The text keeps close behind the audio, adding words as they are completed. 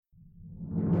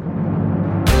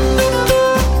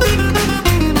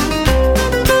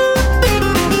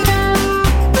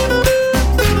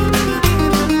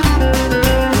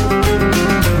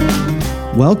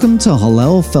Welcome to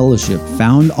Hallel Fellowship,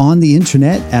 found on the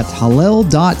internet at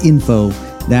hallel.info.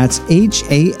 That's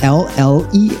HALLEL.info.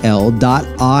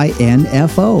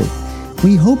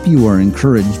 We hope you are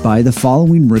encouraged by the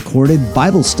following recorded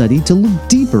Bible study to look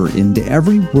deeper into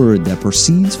every word that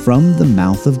proceeds from the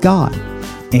mouth of God,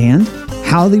 and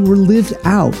how they were lived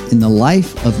out in the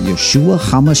life of Yeshua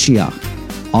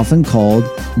haMashiakh, often called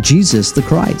Jesus the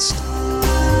Christ.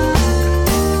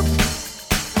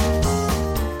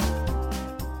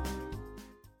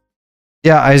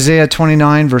 Yeah, Isaiah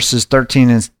 29, verses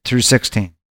 13 through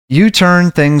 16. You turn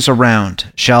things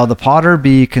around. Shall the potter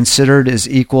be considered as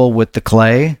equal with the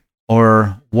clay?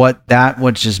 Or what that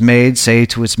which is made say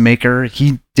to its maker,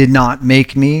 he did not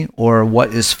make me? Or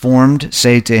what is formed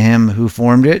say to him who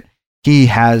formed it, he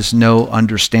has no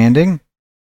understanding?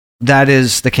 That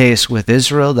is the case with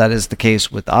Israel. That is the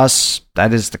case with us.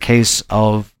 That is the case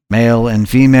of male and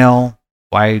female.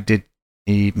 Why did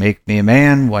he make me a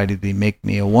man? Why did he make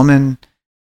me a woman?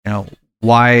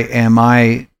 Why am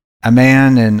I a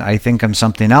man and I think I'm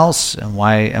something else? And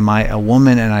why am I a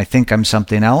woman and I think I'm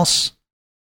something else?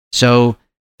 So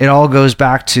it all goes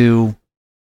back to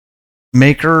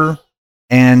maker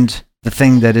and the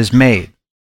thing that is made.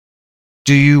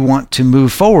 Do you want to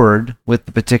move forward with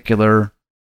the particular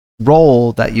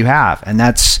role that you have? And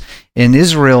that's in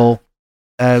Israel.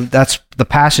 That's the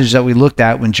passage that we looked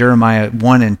at when Jeremiah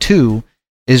 1 and 2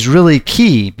 is really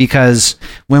key, because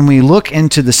when we look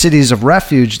into the cities of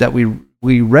refuge that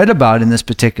we read about in this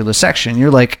particular section,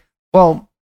 you're like, well,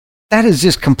 that is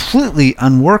just completely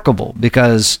unworkable,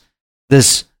 because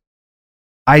this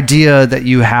idea that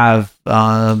you have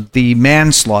the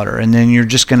manslaughter, and then you're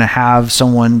just going to have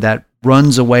someone that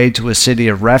runs away to a city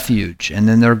of refuge, and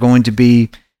then they're going to be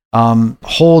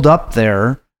holed up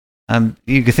there.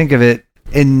 You can think of it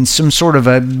in some sort of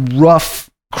a rough,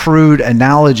 crude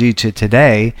analogy to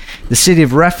today. The city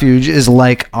of refuge is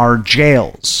like our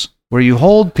jails, where you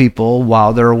hold people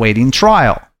while they're awaiting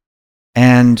trial.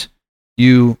 And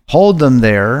you hold them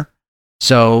there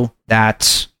so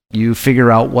that you figure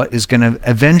out what is going to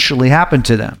eventually happen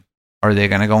to them. Are they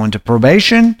going to go into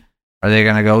probation? Are they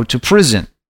going to go to prison?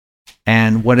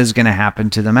 And what is going to happen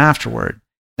to them afterward?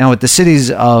 Now, with the cities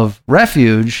of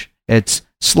refuge, it's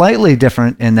slightly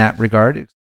different in that regard.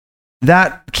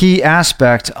 That key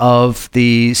aspect of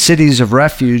the cities of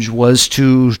refuge was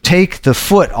to take the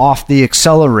foot off the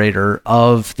accelerator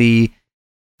of the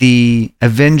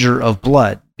avenger of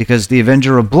blood, because the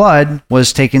avenger of blood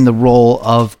was taking the role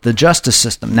of the justice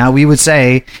system. Now, we would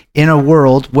say in a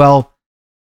world, well,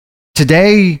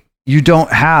 today you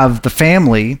don't have the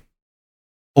family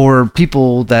or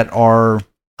people that are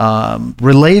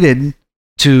related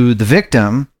to the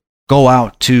victim go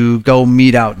out to go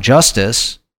mete out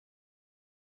justice.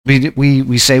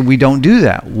 We say we don't do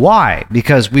that. Why?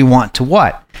 Because we want to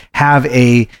what? Have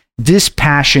a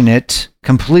dispassionate,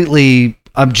 completely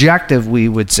objective, we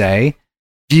would say,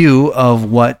 view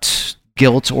of what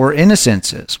guilt or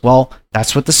innocence is. Well,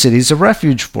 that's what the cities of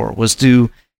refuge for, was to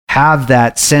have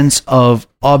that sense of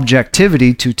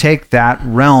objectivity, to take that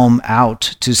realm out,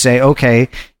 to say, okay,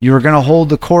 you're going to hold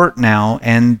the court now,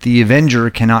 and the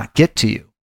avenger cannot get to you.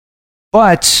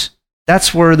 But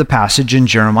that's where the passage in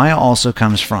Jeremiah also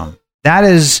comes from. That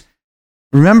is,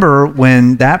 remember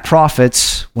when that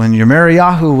prophets, when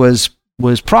Yirmiyahu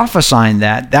was prophesying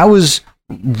that was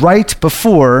right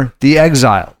before the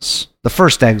exiles, the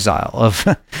first exile of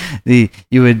you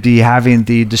would be having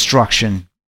the destruction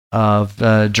of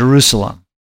Jerusalem.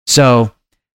 So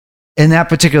in that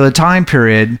particular time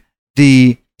period,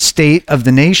 the state of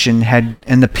the nation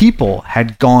and the people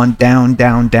had gone down,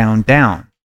 down, down, down.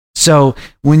 So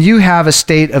when you have a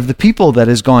state of the people that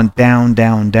has gone down,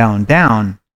 down, down,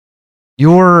 down,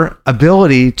 your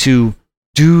ability to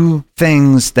do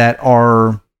things that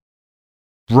are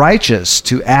righteous,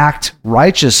 to act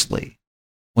righteously,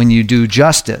 when you do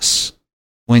justice,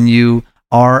 when you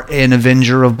are an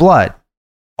avenger of blood,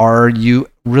 are you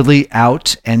really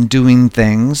out and doing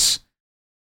things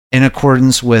in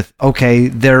accordance with, okay,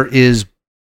 there is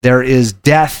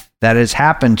death that has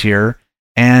happened here,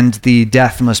 and the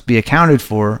death must be accounted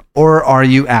for? Or are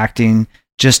you acting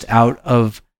just out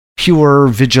of pure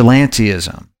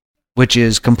vigilantism, which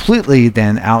is completely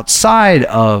then outside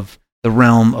of the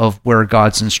realm of where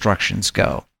God's instructions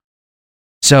go?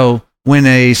 So when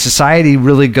a society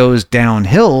really goes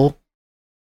downhill,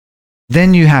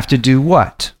 then you have to do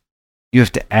what? You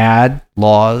have to add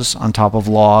laws on top of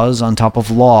laws on top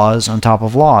of laws on top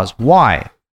of laws. Why?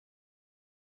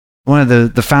 One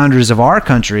of the founders of our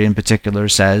country in particular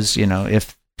says,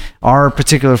 if our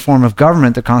particular form of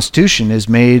government, the Constitution, is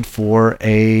made for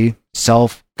a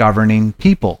self-governing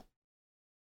people.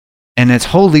 and it's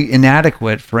wholly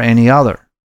inadequate for any other.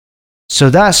 So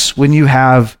thus, when you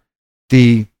have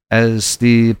as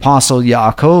the Apostle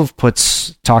Yaakov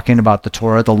puts, talking about the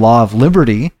Torah, the law of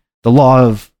liberty, the law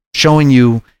of showing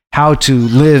you how to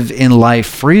live in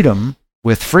life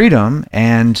with freedom,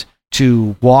 and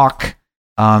to walk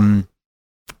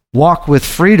with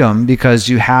freedom, because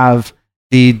you have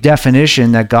the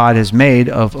definition that God has made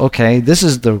of, okay, this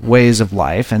is the ways of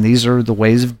life, and these are the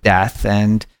ways of death,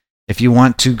 and if you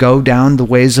want to go down the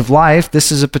ways of life,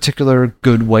 this is a particular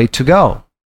good way to go.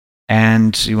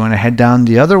 And you want to head down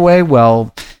the other way,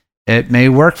 well, it may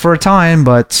work for a time,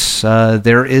 but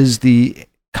there is the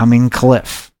coming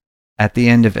cliff at the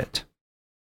end of it.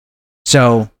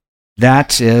 So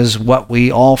that is what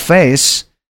we all face.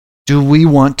 Do we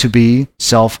want to be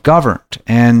self-governed?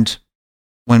 And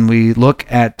when we look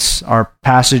at our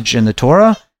passage in the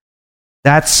Torah,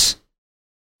 that's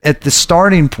at the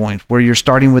starting point, where you're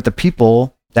starting with the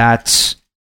people that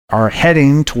are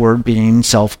heading toward being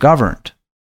self-governed.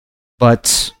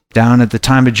 But down at the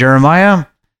time of Jeremiah,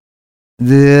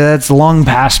 that's long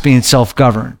past being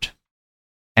self-governed.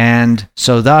 And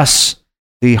so thus,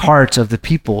 the heart of the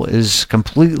people is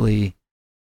completely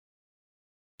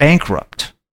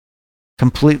bankrupt.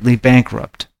 Completely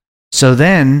bankrupt. So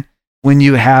then, when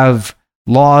you have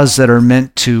laws that are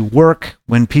meant to work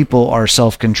when people are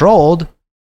self-controlled,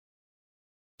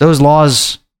 those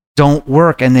laws don't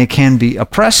work, and they can be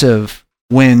oppressive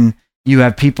when you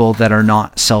have people that are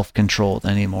not self-controlled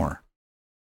anymore.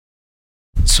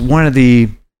 It's one of the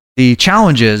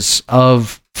challenges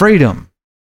of freedom,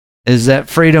 is that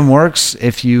freedom works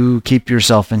if you keep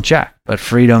yourself in check, but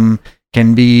freedom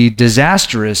can be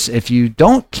disastrous if you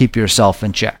don't keep yourself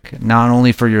in check, not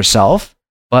only for yourself,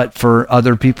 but for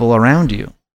other people around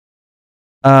you.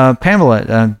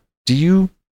 Pamela, do you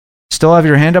still have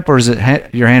your hand up, or is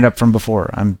it your hand up from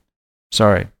before? I'm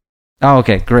sorry. Oh,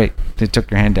 okay, great. They took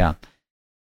your hand down.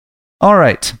 All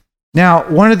right. Now,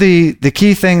 one of the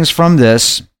key things from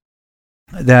this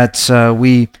that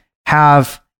we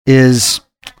have is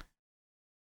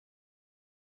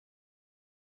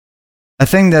a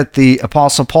thing that the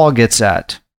Apostle Paul gets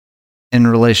at in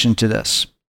relation to this.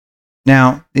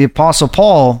 Now, the Apostle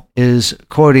Paul is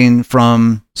quoting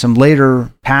from some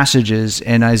later passages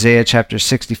in Isaiah chapter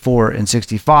 64 and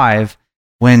 65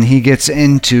 when he gets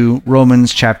into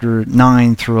Romans chapter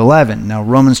 9 through 11. Now,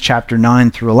 Romans chapter 9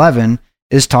 through 11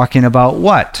 is talking about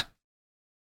what?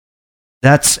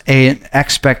 That's an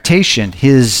expectation.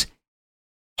 His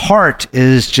heart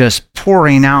is just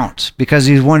pouring out because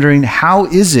he's wondering, how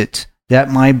is it that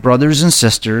my brothers and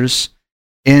sisters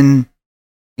in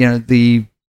the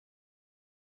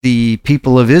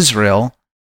people of Israel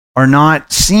are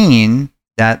not seeing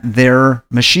that their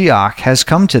Mashiach has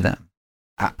come to them?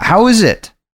 How is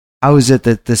it? How is it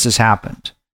that this has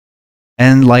happened?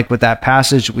 And like with that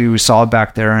passage we saw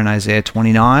back there in Isaiah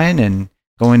 29 and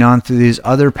going on through these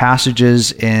other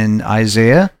passages in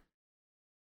Isaiah,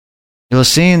 you'll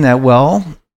see that, well,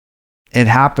 it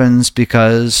happens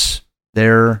because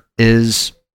there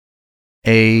is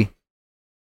a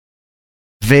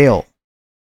veil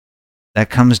that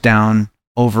comes down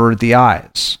over the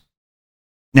eyes.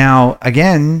 Now,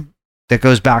 again, that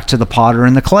goes back to the potter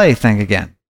and the clay thing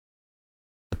again.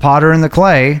 The potter and the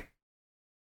clay,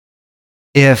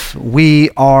 if we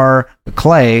are the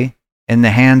clay in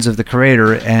the hands of the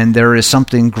Creator and there is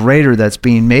something greater that's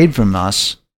being made from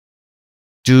us,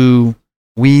 do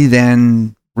we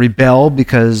then rebel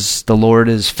because the Lord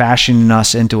is fashioning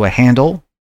us into a handle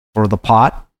for the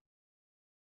pot?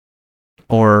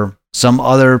 Or some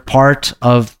other part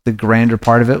of the grander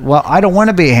part of it? Well, I don't want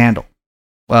to be a handle.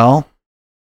 Well,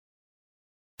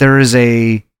 there is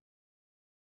a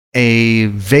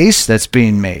vase that's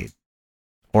being made,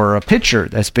 or a pitcher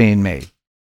that's being made,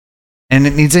 and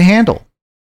it needs a handle.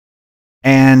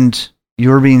 And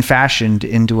you're being fashioned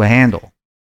into a handle.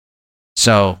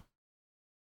 So,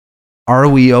 are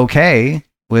we okay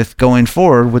with going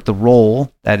forward with the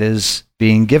role that is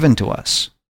being given to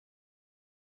us?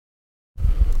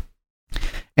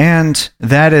 And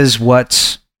that is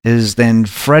what is then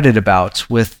fretted about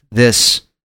with this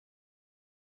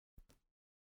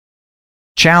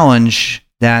challenge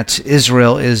that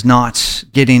Israel is not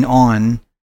getting on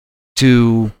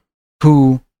to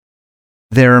who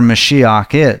their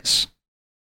Mashiach is.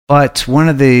 But one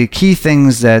of the key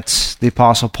things that the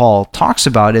Apostle Paul talks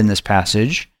about in this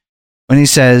passage, when he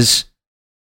says,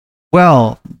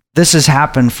 well, this has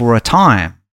happened for a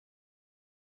time,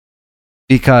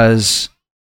 because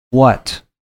what?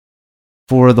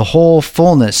 For the whole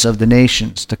fullness of the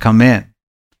nations to come in,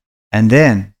 and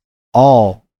then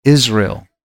all Israel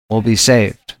will be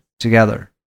saved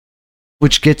together.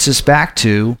 which gets us back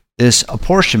to this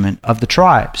apportionment of the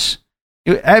tribes.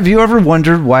 Have you ever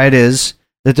wondered why it is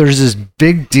that there's this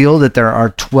big deal that there are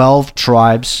 12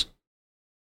 tribes?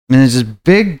 I mean, there's this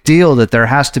big deal that there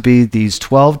has to be these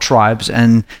 12 tribes,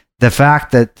 and the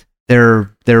fact that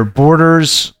their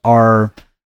borders are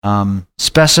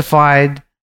specified,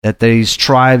 that these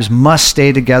tribes must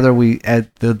stay together.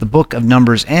 The book of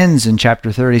Numbers ends in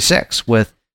chapter 36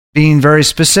 with being very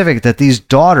specific that these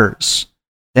daughters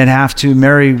then have to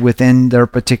marry within their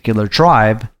particular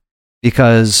tribe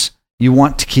because you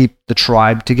want to keep the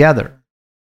tribe together.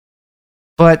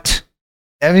 But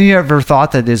have you ever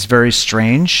thought that it's very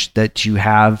strange that you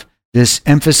have this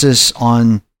emphasis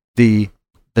on the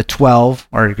 12,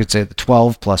 or you could say the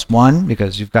 12 plus 1,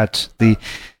 because you've got the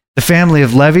family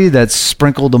of Levi that's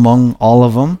sprinkled among all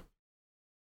of them,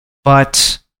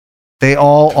 but they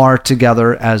all are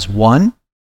together as one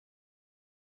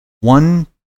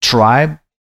tribe,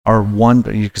 or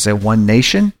you could say one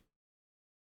nation.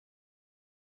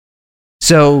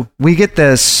 So we get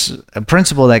this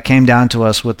principle that came down to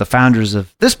us with the founders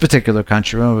of this particular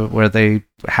country, where they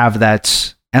have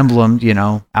that emblem,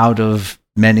 out of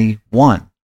many, one.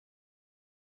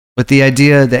 With the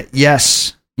idea that,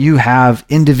 yes, you have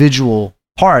individual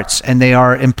parts, and they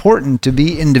are important to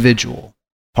be individual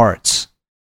parts,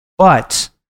 but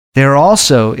they're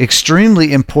also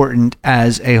extremely important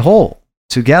as a whole,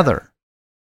 together.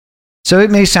 So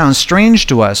it may sound strange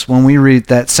to us when we read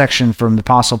that section from the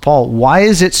Apostle Paul. Why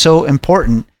is it so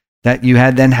important that you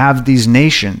then have these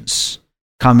nations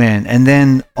come in, and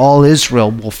then all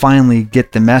Israel will finally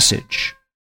get the message?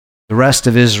 The rest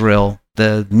of Israel,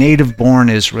 the native-born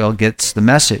Israel, gets the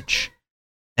message.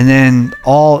 And then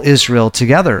all Israel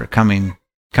together coming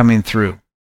through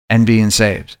and being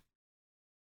saved.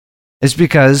 It's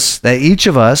because that each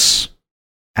of us,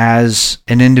 as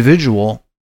an individual,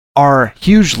 are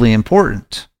hugely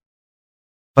important.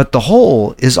 But the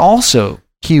whole is also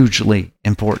hugely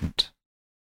important.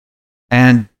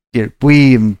 And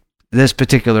we, in this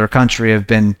particular country,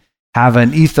 have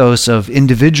an ethos of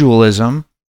individualism,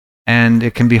 and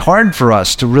it can be hard for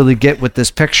us to really get with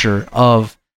this picture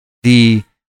of the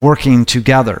working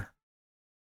together.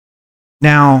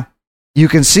 Now, you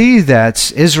can see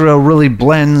that Israel really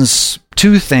blends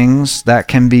two things that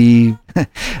can be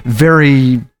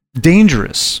very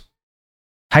dangerous.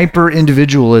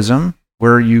 Hyper-individualism,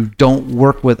 where you don't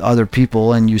work with other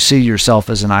people and you see yourself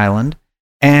as an island,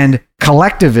 and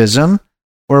collectivism,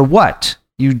 where what?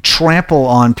 You trample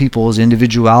on people's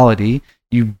individuality,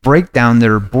 you break down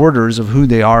their borders of who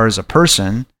they are as a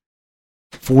person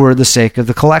for the sake of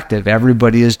the collective.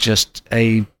 Everybody is just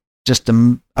a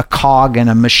cog in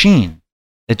a machine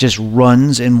that just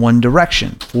runs in one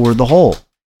direction for the whole.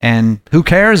 And who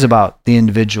cares about the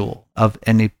individual of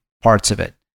any parts of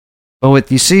it? But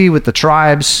what you see with the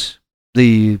tribes,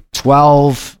 the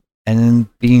 12, and then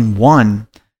being one,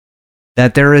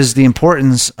 that there is the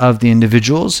importance of the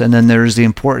individuals, and then there is the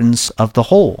importance of the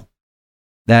whole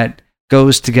that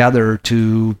goes together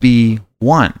to be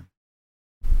one.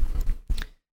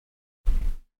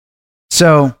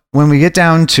 So when we get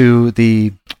down to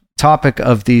the topic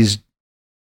of these,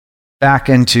 back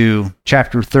into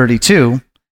chapter 32,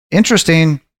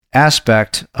 interesting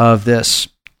aspect of this.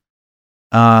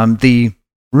 The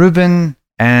Reuben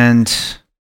and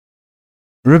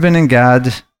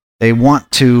Gad, they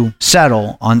want to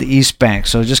settle on the east bank.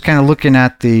 So just kind of looking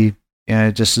at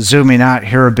just zooming out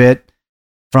here a bit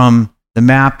from the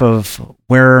map of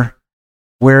where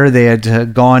they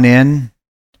had gone in.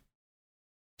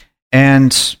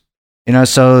 And,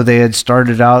 so they had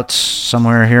started out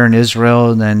somewhere here in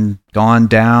Israel and then gone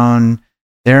down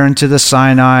there into the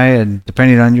Sinai, and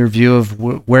depending on your view of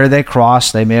where they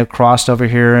crossed, they may have crossed over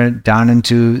here and down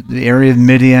into the area of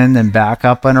Midian and back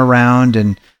up and around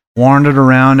and wandered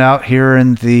around out here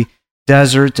in the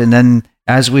desert. And then,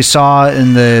 as we saw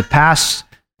in the past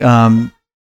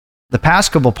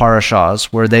couple parashas,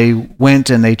 where they went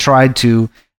and they tried to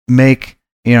make,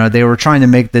 they were trying to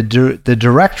make the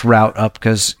direct route up,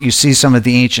 because you see some of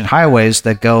the ancient highways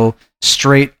that go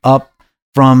straight up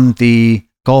from the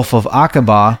Gulf of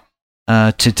Aqaba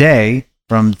today,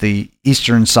 from the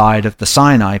eastern side of the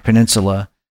Sinai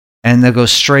Peninsula, and they go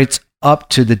straight up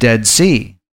to the Dead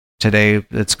Sea today.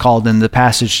 It's called in the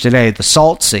passage today the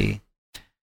Salt Sea.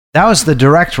 That was the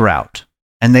direct route.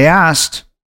 And they asked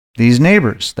these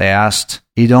neighbors, they asked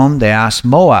Edom, they asked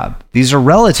Moab. These are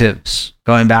relatives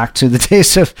going back to the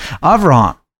days of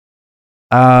Abraham.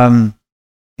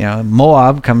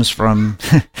 Moab comes from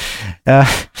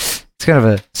it's kind of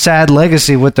a sad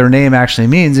legacy what their name actually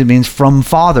means. It means from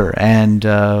father. And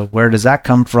where does that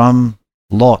come from?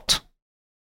 Lot's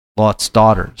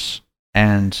daughters.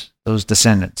 and those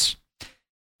descendants.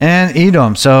 And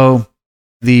Edom, so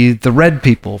the red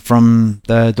people from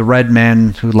the red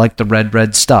men who like the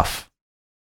red stuff.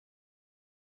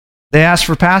 They asked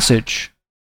for passage.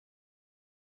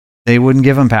 They wouldn't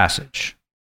give them passage.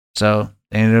 So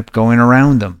they ended up going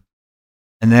around them.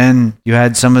 And then you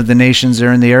had some of the nations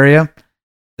there in the area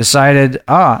decided,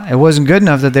 it wasn't good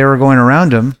enough that they were going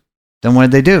around them. Then what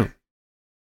did they do?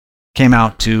 Came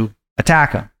out to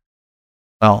attack them.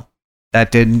 Well,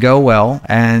 that didn't go well,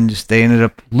 and they ended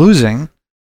up losing,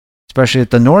 especially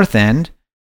at the north end.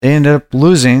 They ended up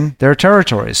losing their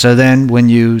territory. So then when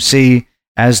you see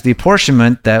as the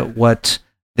apportionment that what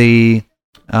the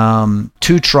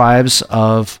two tribes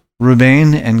of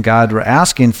Reuben and Gad were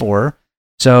asking for,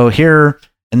 so here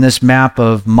in this map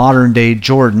of modern-day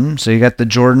Jordan, so you got the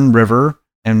Jordan River,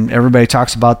 and everybody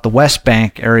talks about the West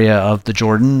Bank area of the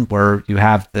Jordan, where you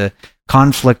have the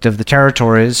conflict of the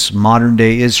territories,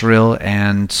 modern-day Israel,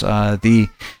 and the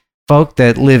folk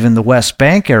that live in the West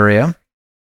Bank area.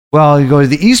 Well, you go to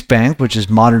the East Bank, which is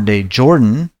modern-day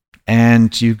Jordan,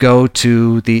 and you go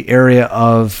to the area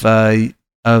of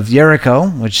Jericho,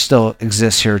 which still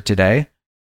exists here today,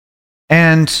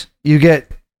 and you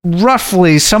get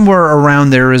roughly somewhere around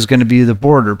there is going to be the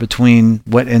border between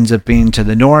what ends up being to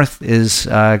the north is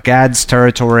Gad's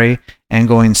territory, and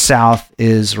going south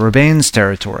is Reuben's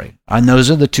territory. And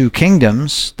those are the two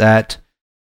kingdoms that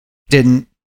didn't,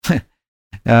 you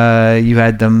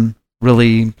had them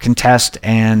really contest,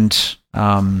 and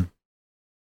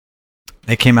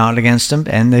they came out against them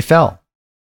and they fell.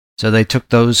 So they took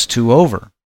those two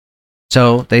over.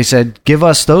 So they said, give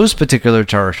us those particular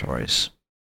territories.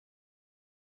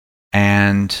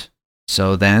 And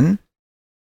so then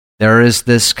there is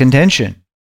this contention.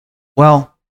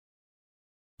 Well,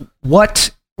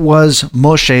 what was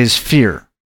Moshe's fear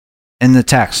in the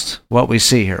text, what we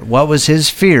see here? What was his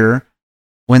fear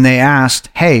when they asked,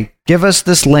 hey, give us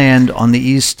this land on the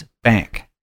east bank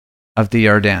of the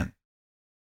Jordan?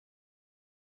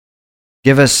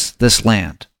 Give us this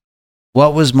land.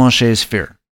 What was Moshe's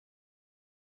fear?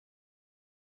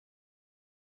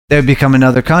 They would become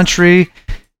another country.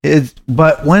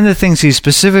 But one of the things he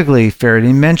specifically feared,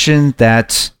 he mentioned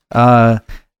that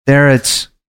there it's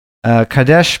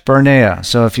Kadesh Barnea.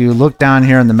 So if you look down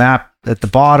here on the map at the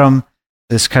bottom,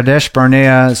 this Kadesh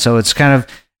Barnea, so it's kind of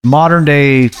modern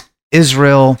day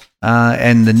Israel,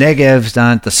 and the Negev's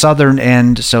down at the southern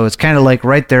end. So it's kind of like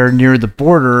right there near the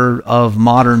border of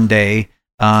modern day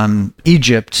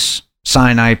Egypt's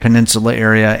Sinai Peninsula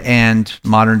area and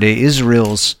modern day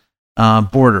Israel's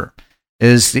border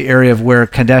is the area of where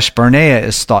Kadesh Barnea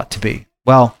is thought to be.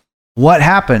 Well, what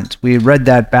happened? We read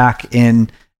that back in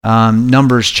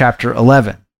Numbers chapter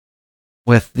 11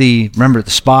 with remember the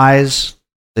spies,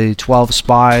 the 12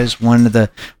 spies, one of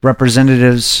the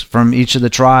representatives from each of the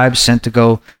tribes sent to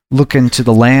go look into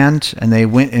the land, and they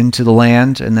went into the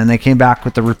land, and then they came back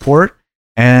with the report,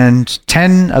 and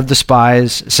 10 of the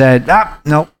spies said,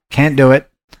 no, can't do it.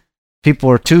 People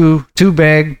are too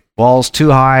big, walls too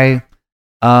high.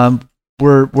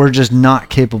 We're just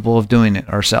not capable of doing it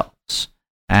ourselves.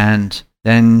 And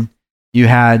then you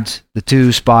had the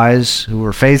two spies who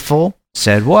were faithful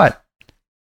said what?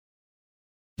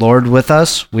 Lord with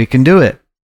us, we can do it.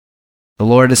 The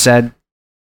Lord has said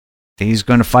he's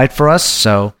going to fight for us,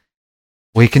 so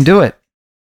we can do it.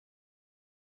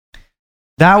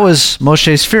 That was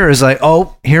Moshe's fear, is like,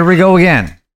 oh, here we go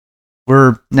again.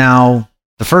 We're now,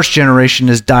 the first generation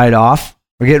has died off.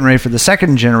 We're getting ready for the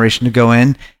second generation to go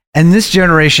in. And this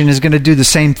generation is going to do the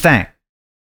same thing.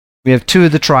 We have two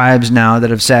of the tribes now that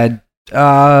have said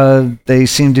they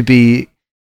seem to be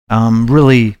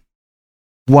really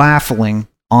waffling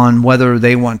on whether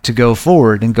they want to go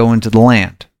forward and go into the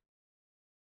land.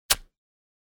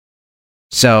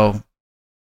 So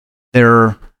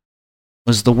there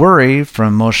was the worry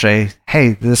from Moshe,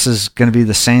 hey, this is going to be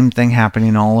the same thing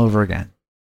happening all over again.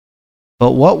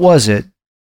 But what was it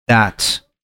that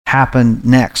happened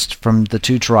next from the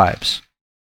two tribes?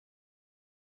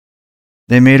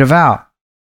 They made a vow.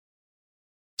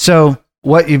 So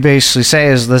what you basically say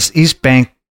is this East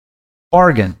Bank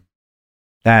bargain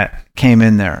that came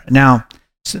in there. Now,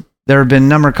 there have been a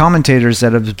number of commentators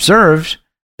that have observed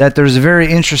that there's a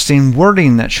very interesting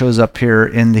wording that shows up here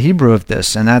in the Hebrew of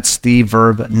this, and that's the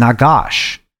verb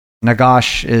nagash.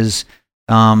 Nagash is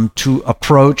to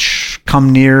approach,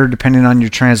 come near, depending on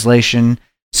your translation.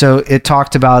 So it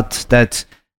talked about that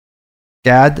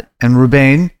Gad and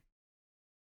Reuben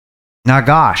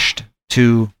nagashed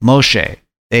to Moshe.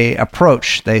 They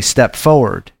approached, they stepped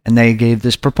forward, and they gave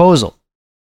this proposal,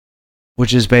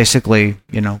 which is basically,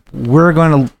 we're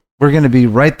going to We're going to be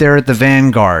right there at the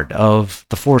vanguard of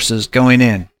the forces going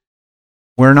in.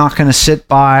 We're not going to sit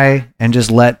by and just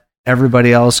let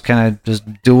everybody else kind of just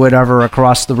do whatever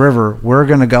across the river. We're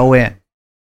going to go in.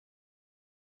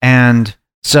 And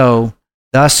so,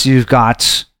 thus, you've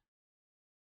got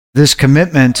this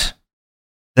commitment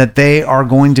that they are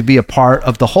going to be a part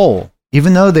of the whole.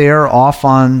 Even though they are off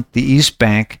on the east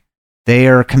bank, they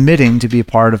are committing to be a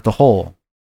part of the whole.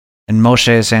 And Moshe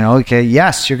is saying, okay,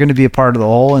 yes, you're going to be a part of the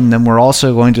whole, and then we're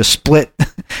also going to split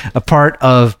a part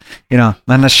of,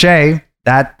 Manasseh.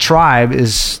 That tribe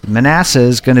Manasseh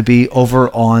is going to be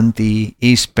over on the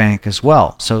east bank as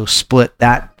well. So split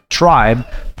that tribe,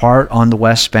 part on the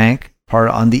west bank, part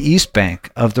on the east bank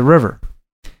of the river.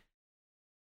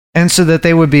 And so that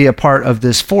they would be a part of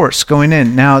this force going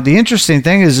in. Now, the interesting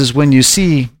thing is when you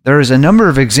see there's a number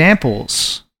of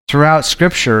examples throughout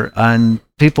Scripture, and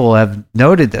people have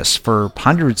noted this for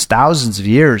hundreds, thousands of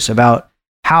years, about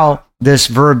how this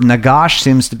verb nagash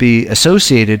seems to be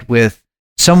associated with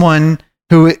someone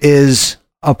who is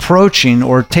approaching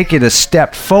or taking a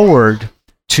step forward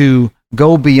to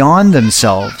go beyond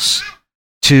themselves,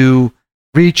 to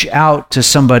reach out to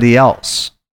somebody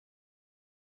else.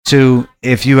 So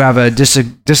if you have a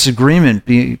disagreement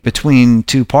between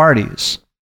two parties,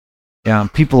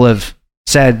 people have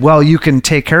said, well, you can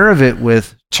take care of it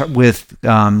with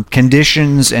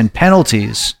conditions and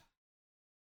penalties,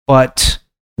 but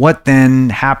what then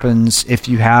happens if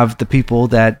you have the people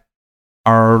that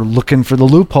are looking for the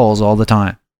loopholes all the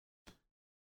time?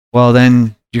 Well,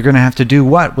 then you're going to have to do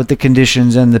what with the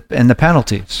conditions and the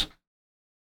penalties?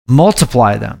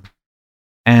 Multiply them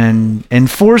and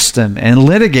enforce them and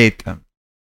litigate them.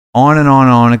 On and on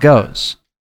and on it goes.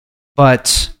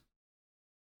 But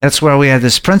that's where we have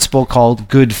this principle called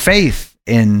good faith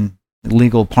in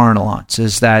legal parlance,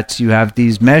 is that you have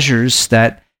these measures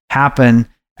that happen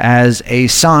as a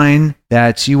sign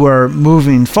that you are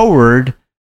moving forward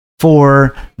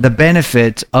for the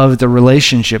benefit of the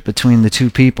relationship between the two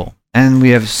people. And we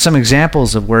have some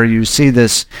examples of where you see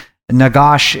this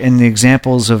nagash in the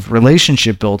examples of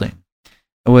relationship building.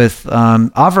 With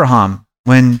Avraham,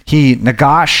 when he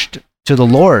nagashed to the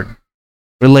Lord,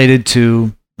 related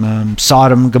to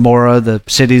Sodom, Gomorrah, the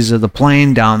cities of the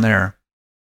plain down there,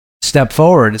 step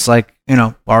forward. It's like,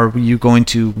 are you going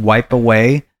to wipe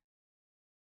away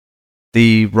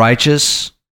the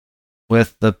righteous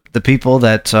with the people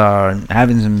that are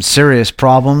having some serious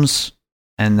problems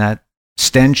and that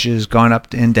stench has gone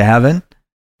up into heaven?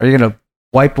 Are you going to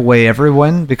wipe away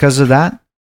everyone because of that?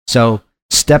 So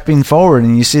stepping forward,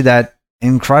 and you see that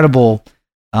incredible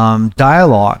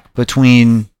dialogue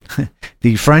between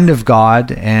the friend of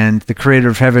God and the creator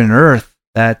of heaven and earth,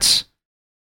 that's,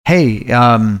 hey,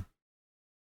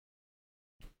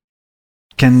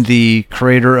 can the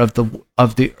creator of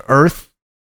the earth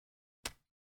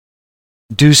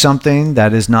do something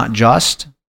that is not just?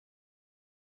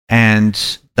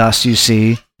 And thus you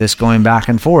see this going back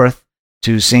and forth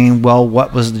to seeing, well,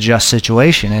 what was the just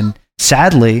situation? And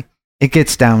sadly, it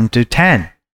gets down to 10.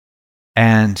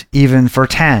 And even for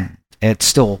 10, it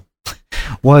still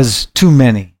was too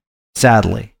many,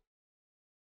 sadly.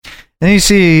 Then you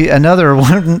see another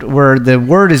one where the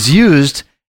word is used,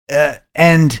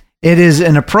 and it is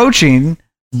an approaching,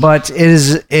 but it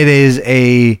is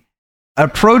a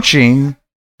approaching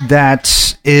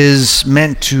that is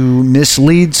meant to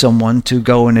mislead someone to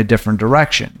go in a different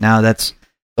direction. Now, that's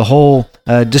the whole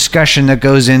discussion that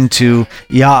goes into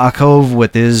Yaakov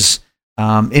with his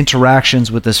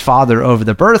interactions with his father over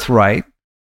the birthright.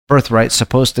 Birthright's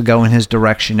supposed to go in his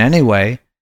direction anyway,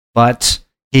 but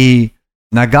he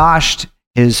nagashed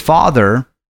his father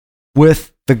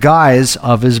with the guise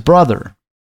of his brother.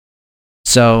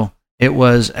 So it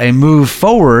was a move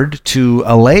forward to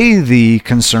allay the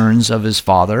concerns of his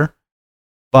father,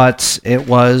 but it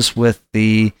was with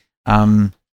the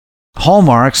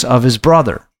hallmarks of his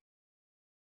brother.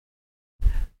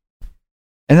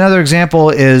 Another example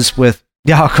is with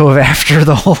Yaakov after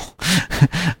the whole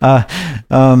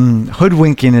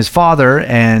hoodwinking his father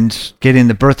and getting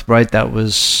the birthright that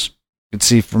was, you could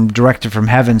see, directed from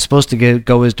heaven, supposed to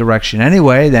go his direction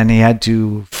anyway. Then he had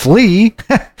to flee.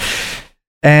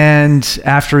 And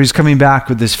after he's coming back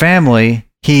with his family,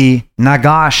 he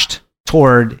nagashed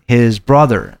toward his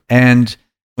brother. And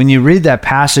when you read that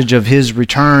passage of his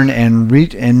return and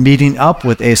meeting up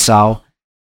with Esau,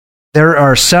 there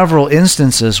are several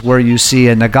instances where you see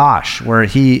a nagash, where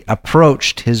he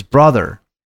approached his brother.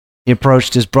 He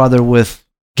approached his brother with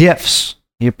gifts.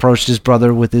 He approached his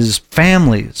brother with his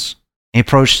families. He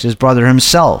approached his brother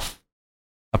himself,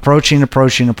 approaching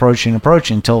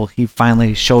until he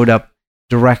finally showed up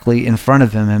directly in front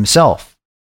of him himself.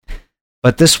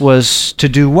 But this was to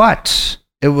do what?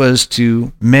 It was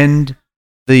to mend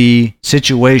the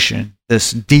situation,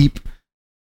 this deep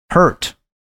hurt,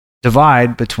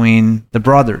 divide between the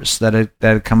brothers that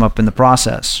had come up in the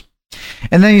process.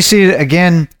 And then you see it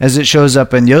again as it shows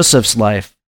up in Joseph's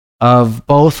life, of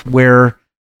both where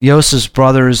Joseph's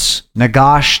brothers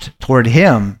nagashed toward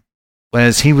him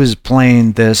as he was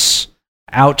playing this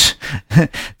out,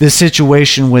 this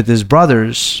situation with his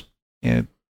brothers.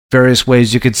 Various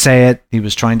ways you could say it. He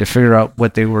was trying to figure out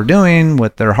what they were doing,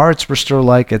 what their hearts were still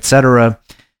like, etc.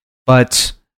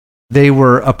 But they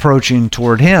were approaching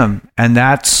toward him, and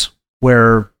that's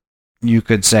where you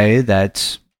could say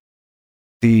that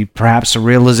perhaps a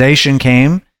realization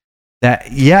came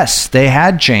that yes, they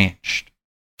had changed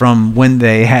from when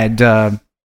they had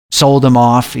sold him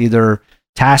off, either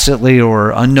tacitly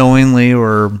or unknowingly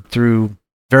or through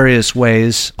various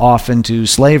ways, off into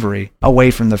slavery,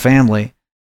 away from the family,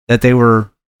 that they were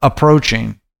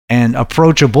approaching, and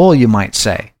approachable, you might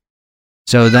say.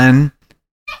 So then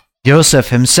Joseph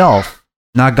himself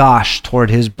nagashed toward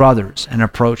his brothers and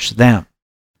approached them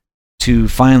to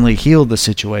finally heal the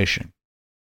situation.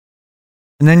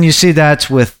 And then you see that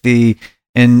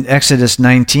in Exodus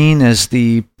 19 as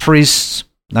the priests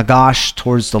nagashed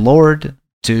towards the Lord,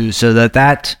 so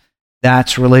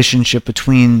that's relationship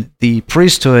between the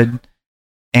priesthood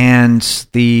and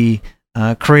the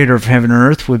creator of heaven and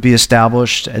earth would be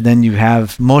established. And then you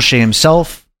have Moshe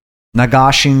himself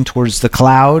nagashing towards the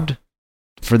cloud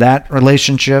for that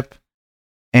relationship.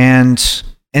 And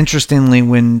interestingly,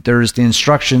 when there's the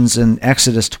instructions in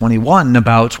Exodus 21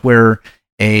 about where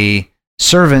a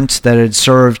servant that had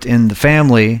served in the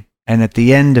family, and at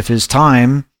the end of his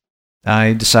time,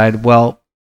 I decided, well,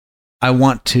 I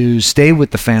want to stay with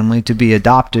the family, to be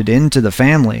adopted into the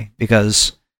family,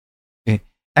 because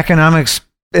economics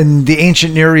in the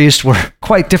ancient Near East were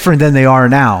quite different than they are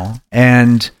now.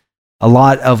 And a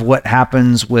lot of what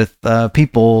happens with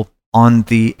people on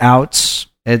the outs,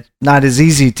 it's not as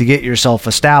easy to get yourself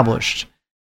established.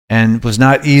 And it was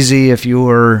not easy if you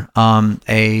were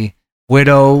a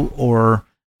widow or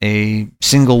a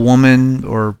single woman,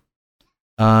 or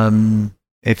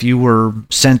if you were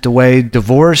sent away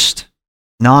divorced,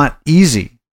 not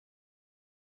easy.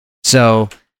 So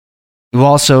you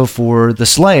also, for the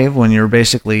slave, when you're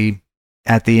basically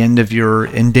at the end of your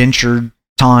indentured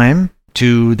time,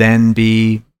 to then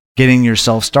be getting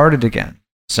yourself started again.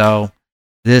 So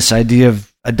this idea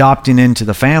of adopting into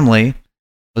the family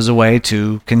was a way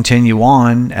to continue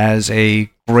on as a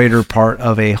greater part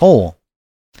of a whole.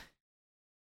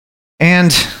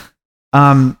 And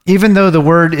even though the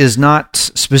word is not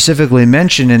specifically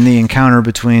mentioned in the encounter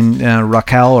between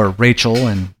Rachel or Rachel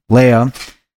and Leah,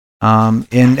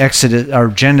 in Exodus or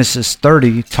Genesis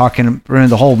 30, talking about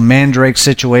the whole mandrake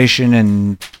situation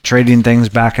and trading things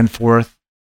back and forth,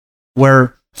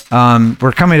 where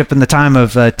we're coming up in the time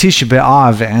of Tisha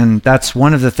B'Av, and that's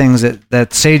one of the things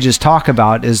that sages talk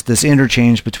about, is this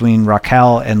interchange between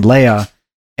Rachel and Leah,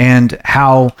 and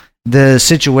how the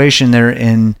situation there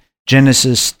in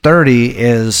Genesis 30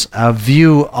 is a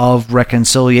view of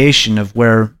reconciliation, of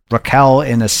where Rachel,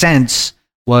 in a sense,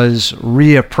 was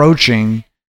reapproaching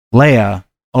Leah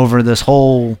over this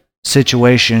whole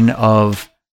situation of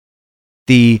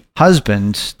the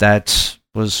husband that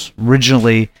was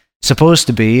originally supposed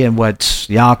to be, and what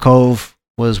Yaakov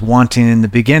was wanting in the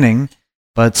beginning,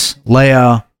 but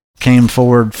Leah came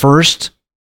forward first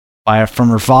from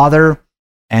her father,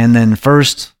 and then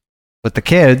first with the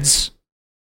kids,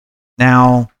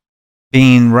 now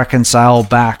being reconciled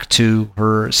back to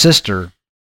her sister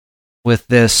with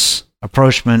this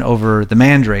approachment over the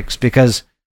mandrakes, because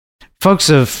folks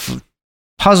have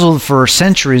puzzled for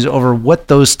centuries over what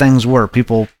those things were.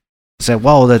 People say,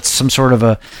 well, that's some sort of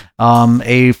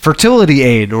a fertility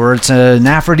aid, or it's an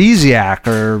aphrodisiac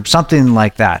or something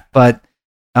like that. But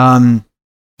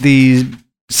the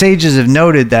sages have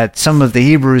noted that some of the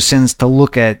Hebrews tends to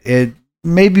look at it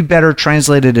maybe better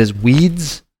translated as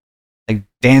weeds, like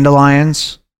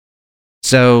dandelions.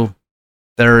 So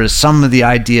there is some of the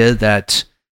idea that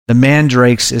the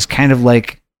mandrakes is kind of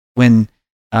like when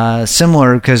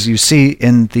similar, because you see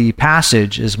in the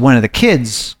passage is one of the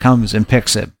kids comes and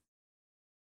picks him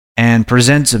and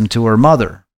presents him to her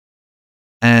mother.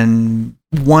 And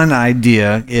one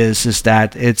idea is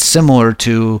that it's similar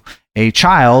to a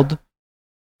child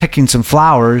picking some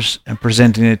flowers and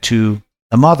presenting it to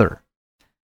the mother.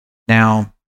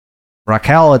 Now,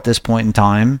 Rachel at this point in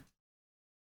time,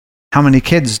 how many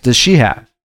kids does she have?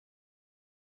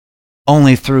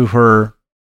 Only through her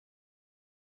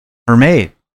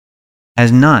maid.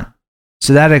 Has none.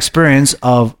 So that experience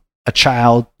of a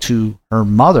child to her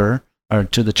mother, or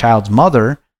to the child's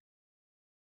mother,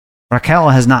 Raquel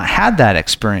has not had that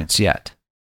experience yet.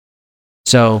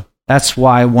 So that's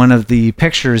why one of the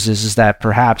pictures is that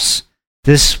perhaps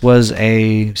this was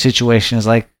a situation is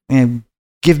like,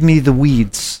 give me the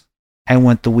weeds. I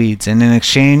want the weeds. And in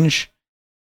exchange,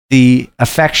 the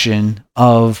affection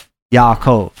of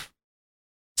Yaakov.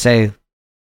 Say,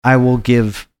 I will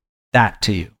give that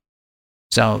to you.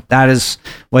 So that is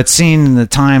what's seen in the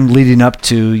time leading up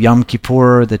to Yom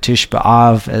Kippur, the Tish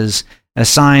B'Av, as a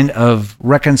sign of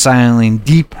reconciling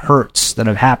deep hurts that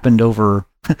have happened over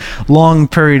a long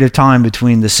period of time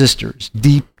between the sisters.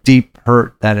 Deep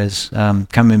hurt that has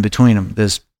come in between them.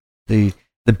 The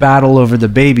battle over the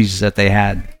babies that they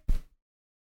had.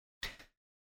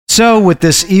 So with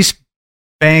this East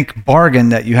Bank bargain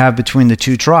that you have between the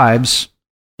two tribes,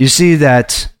 you see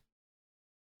that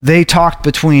they talked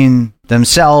between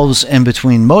themselves and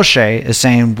between Moshe as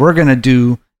saying, we're going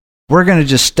to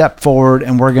just step forward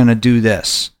and we're going to do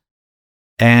this.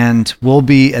 And we'll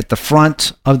be at the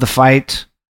front of the fight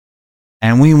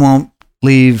and we won't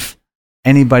leave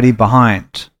anybody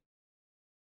behind.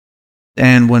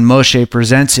 And when Moshe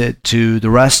presents it to the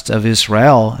rest of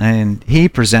Israel, and he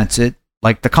presents it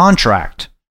like the contract,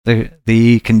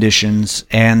 the conditions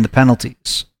and the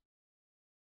penalties.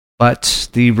 But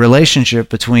the relationship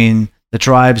between the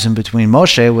tribes and between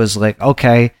Moshe was like,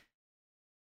 okay,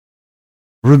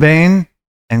 Reuben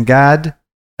and Gad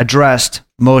addressed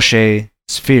Moshe's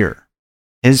fear.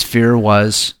 His fear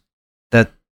was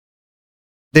that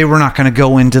they were not going to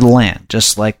go into the land,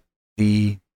 just like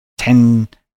the 10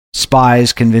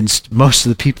 spies convinced most of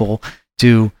the people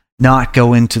to not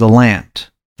go into the land,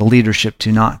 the leadership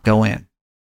to not go in.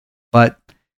 But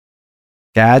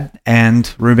Gad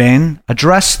and Reuben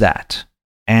addressed that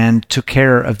and took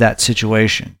care of that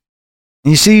situation.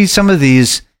 And you see some of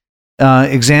these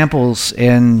examples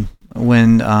in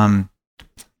when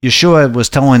Yeshua was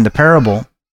telling the parable.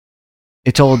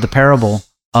 He told the parable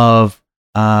of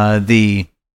when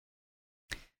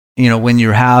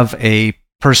you have a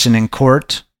person in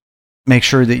court, make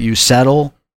sure that you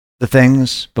settle the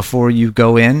things before you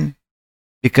go in,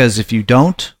 because if you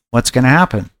don't, what's going to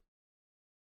happen?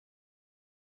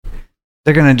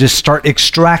 They're going to just start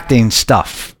extracting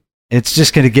stuff. It's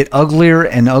just going to get uglier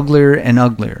and uglier and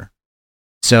uglier.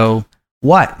 So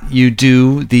what? You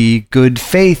do the good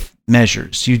faith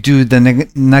measures. You do the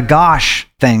nagash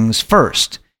things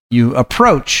first. You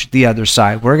approach the other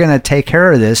side. We're going to take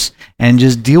care of this and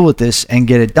just deal with this and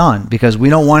get it done, because we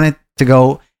don't want it to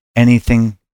go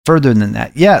anything further than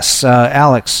that. Yes,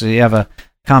 Alex, you have a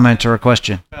comment or a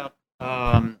question?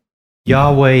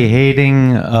 Yahweh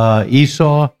hating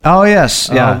Esau. Oh yes,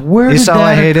 yeah. Where did Esau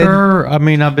that hated. occur? I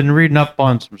mean, I've been reading up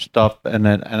on some stuff,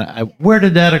 and where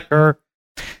did that occur?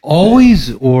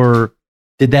 Always, or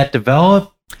did that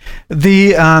develop?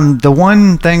 The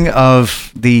one thing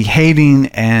of the hating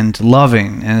and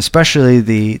loving, and especially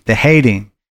the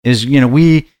hating, is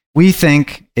we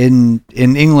think in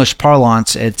English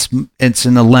parlance it's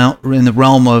in the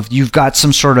realm of you've got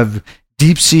some sort of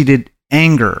deep-seated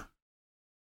anger.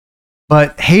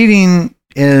 But hating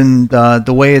in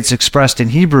the way it's expressed in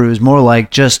Hebrew is more like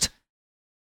just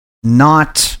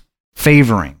not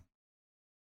favoring.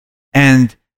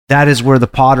 And that is where the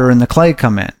potter and the clay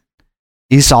come in.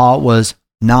 Esau was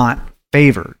not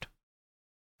favored.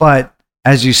 But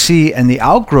as you see in the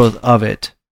outgrowth of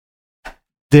it,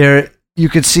 there you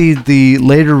could see the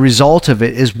later result of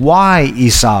it is why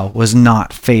Esau was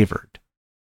not favored.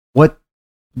 What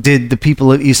did the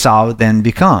people of Esau then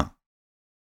become?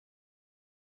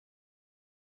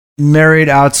 Married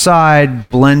outside,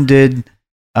 blended,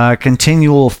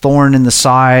 continual thorn in the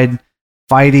side,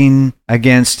 fighting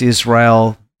against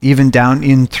Israel, even down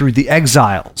in through the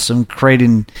exiles, and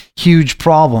creating huge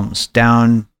problems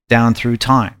down through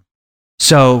time.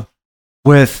 So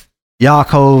with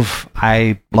Yaakov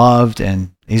I loved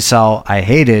and Esau I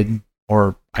hated,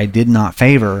 or I did not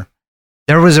favor,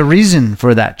 there was a reason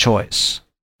for that choice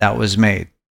that was made.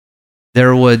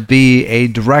 There would be a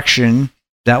direction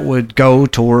that would go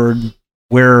toward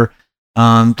where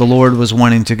the Lord was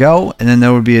wanting to go, and then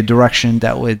there would be a direction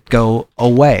that would go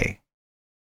away.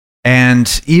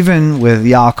 And even with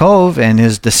Yaakov and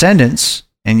his descendants,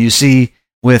 and you see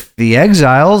with the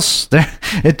exiles,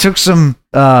 it took some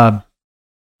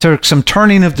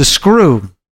turning of the screw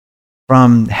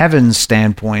from heaven's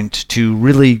standpoint to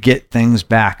really get things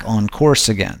back on course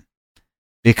again,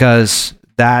 because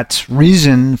that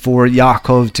reason for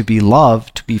Yaakov to be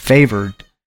loved, to be favored,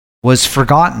 was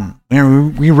forgotten.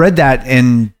 We read that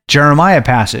in Jeremiah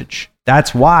passage.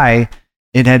 That's why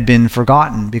it had been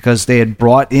forgotten, because they had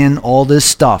brought in all this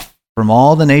stuff from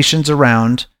all the nations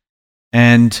around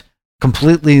and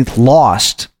completely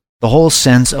lost the whole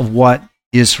sense of what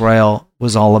Israel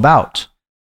was all about.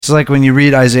 It's like when you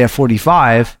read Isaiah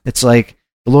 45, it's like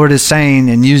the Lord is saying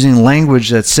and using language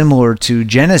that's similar to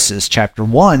Genesis chapter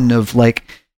 1 of like,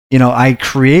 I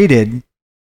created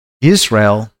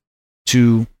Israel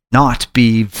to not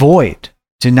be void,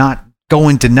 to not go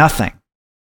into nothing.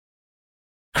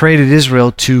 Created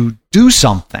Israel to do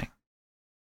something.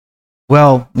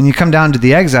 Well, when you come down to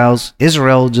the exiles,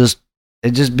 Israel just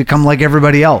become like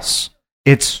everybody else.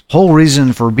 Its whole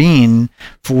reason for being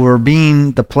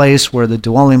the place where the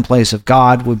dwelling place of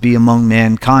God would be among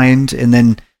mankind, and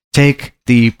then take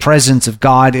the presence of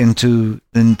God and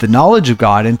the knowledge of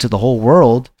God into the whole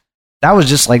world, that was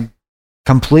just like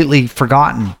completely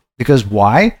forgotten. Because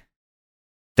why?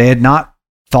 They had not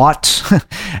thought,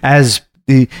 as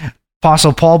the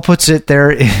Apostle Paul puts it there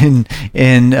in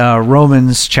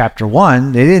Romans chapter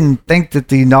 1, they didn't think that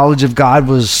the knowledge of God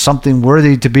was something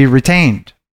worthy to be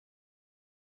retained.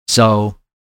 So,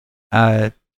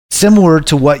 similar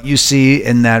to what you see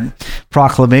in that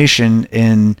proclamation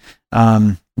in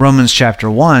Romans chapter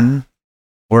 1,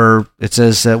 where it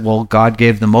says that, well, God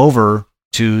gave them over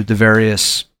to the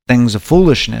various things of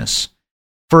foolishness.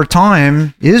 For a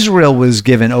time, Israel was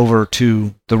given over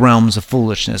to the realms of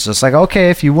foolishness. It's like, okay,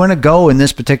 if you want to go in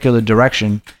this particular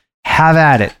direction, have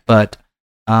at it. But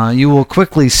you will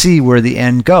quickly see where the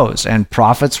end goes. And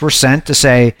prophets were sent to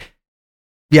say,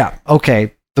 yeah,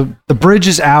 okay, the bridge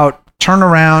is out, turn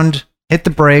around, hit the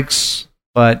brakes.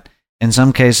 But in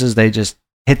some cases, they just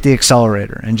hit the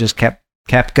accelerator and just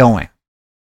kept going,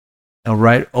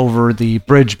 right over the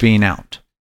bridge being out.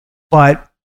 But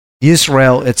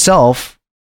Israel itself,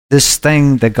 this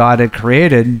thing that God had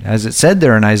created, as it said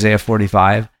there in Isaiah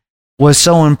 45, was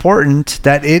so important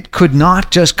that it could not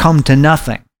just come to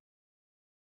nothing.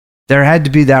 There had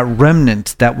to be that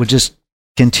remnant that would just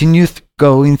continue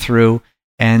going through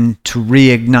and to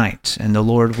reignite. And the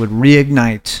Lord would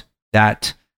reignite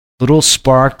that little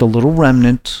spark, the little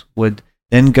remnant would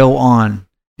then go on,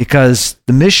 because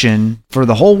the mission for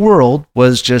the whole world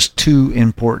was just too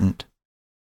important.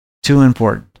 Too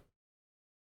important.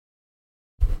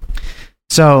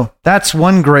 So that's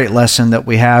one great lesson that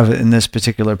we have in this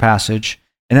particular passage.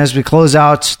 And as we close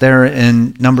out there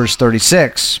in Numbers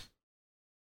 36,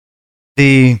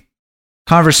 the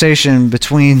conversation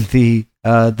between the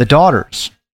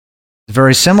daughters is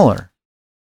very similar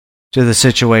to the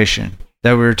situation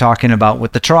that we were talking about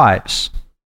with the tribes.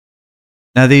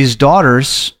 Now these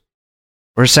daughters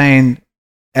were saying,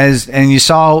 and you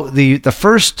saw the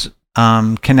first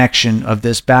connection of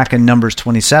this back in Numbers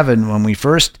 27 when we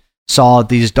first saw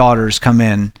these daughters come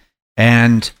in,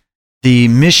 and the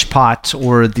mishpat,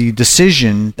 or the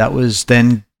decision that was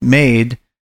then made,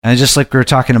 and just like we were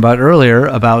talking about earlier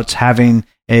about having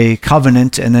a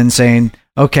covenant and then saying,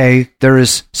 okay, there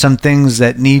is some things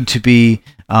that need to be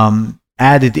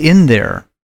added in there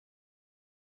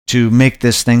to make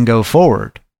this thing go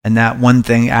forward. And that one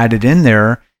thing added in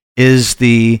there is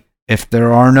if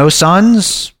there are no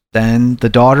sons, then the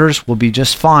daughters will be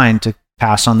just fine to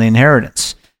pass on the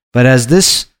inheritance. But as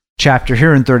this chapter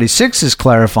here in 36 is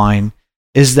clarifying,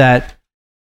 is that,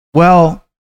 well,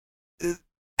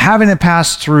 having it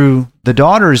pass through the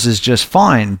daughters is just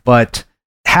fine, but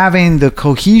having the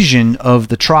cohesion of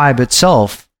the tribe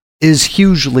itself is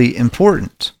hugely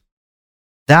important.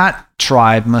 That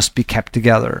tribe must be kept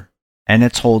together, and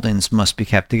its holdings must be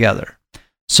kept together.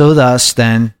 So thus,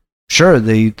 then, sure,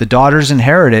 the daughters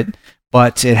inherit it,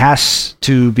 but it has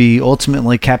to be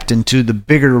ultimately kept into the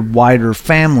bigger, wider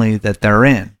family that they're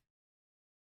in.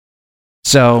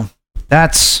 So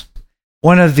that's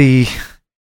one of the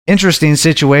interesting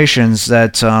situations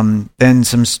that then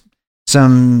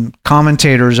some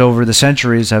commentators over the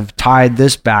centuries have tied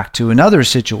this back to another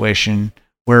situation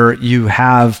where you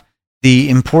have the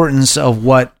importance of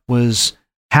what was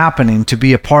happening to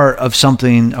be a part of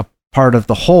something, a part of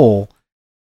the whole,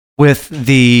 with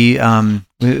the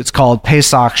it's called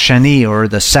Pesach Sheni, or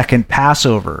the second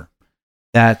Passover,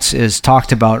 that is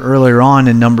talked about earlier on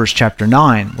in Numbers chapter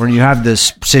 9, where you have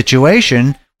this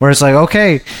situation where it's like,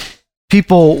 okay,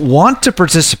 people want to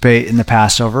participate in the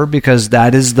Passover because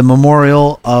that is the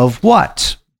memorial of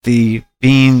what? The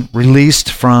being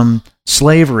released from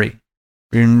slavery,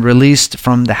 being released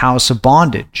from the house of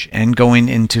bondage and going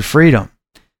into freedom.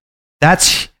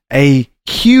 That's a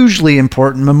hugely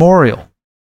important memorial.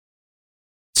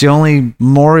 It's the only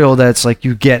memorial that's like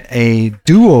you get a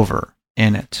do-over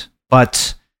in it.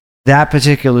 But that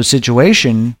particular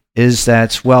situation is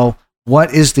that, well,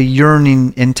 what is the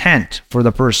yearning intent for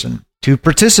the person? To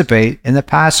participate in the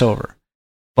Passover.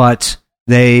 But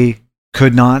they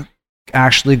could not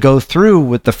actually go through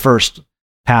with the first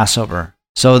Passover.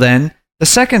 So then The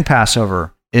second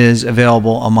Passover is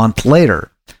available a month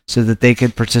later so that they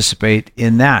could participate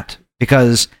in that,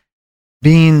 because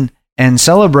being and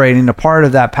celebrating a part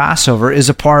of that Passover is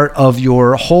a part of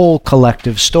your whole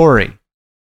collective story.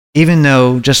 Even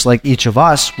though, just like each of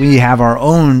us, we have our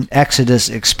own Exodus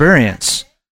experience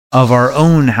of our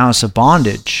own house of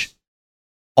bondage,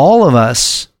 all of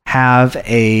us have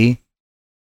a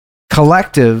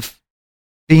collective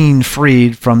being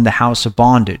freed from the house of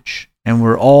bondage. And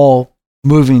we're all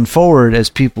moving forward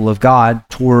as people of God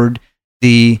toward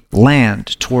the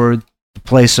land, toward the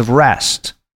place of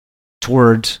rest,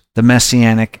 toward the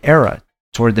Messianic era,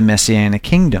 toward the Messianic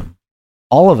kingdom.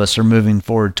 All of us are moving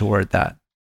forward toward that,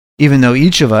 even though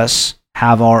each of us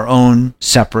have our own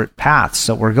separate paths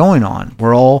that we're going on.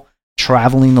 We're all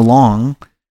traveling along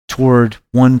toward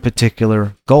one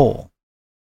particular goal.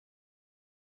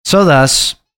 So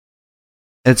thus,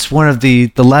 it's one of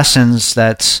the lessons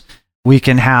that we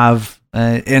can have,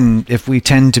 and if we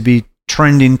tend to be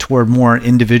trending toward more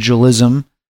individualism,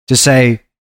 to say,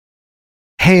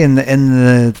 hey, in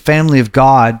the family of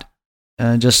God,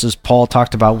 just as Paul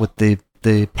talked about with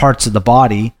the parts of the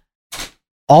body,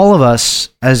 all of us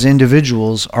as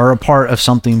individuals are a part of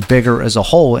something bigger as a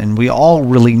whole, and we all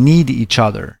really need each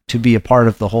other to be a part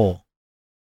of the whole.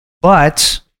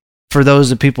 But for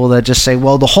those of people that just say,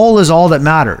 well, the whole is all that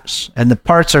matters, and the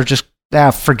parts are just,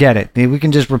 forget it. We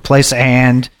can just replace a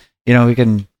hand, we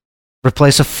can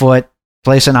replace a foot,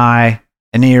 replace an eye,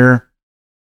 an ear.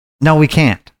 No, we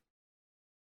can't.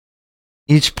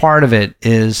 Each part of it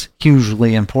is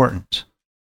hugely important.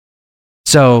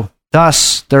 So,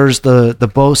 thus, there's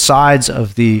the both sides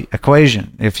of the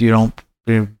equation. If you don't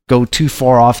go too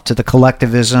far off to the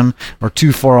collectivism or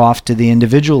too far off to the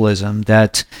individualism,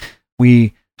 that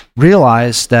we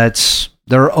realize that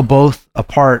they're both a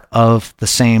part of the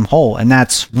same whole. And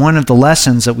that's one of the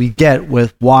lessons that we get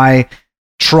with why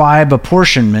tribe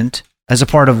apportionment as a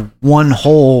part of one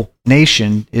whole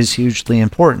nation is hugely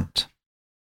important.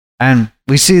 And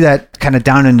we see that kind of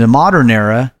down in the modern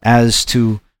era as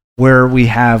to where we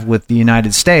have with the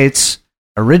United States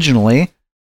originally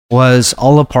was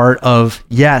all a part of,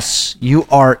 yes, you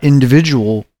are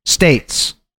individual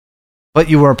states, but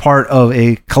you are part of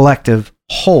a collective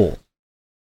whole.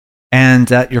 And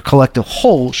that your collective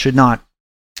whole should not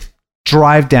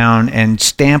drive down and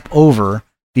stamp over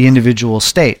the individual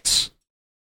states.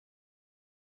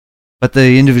 But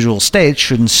the individual states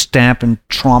shouldn't stamp and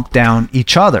tromp down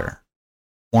each other,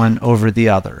 one over the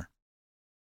other.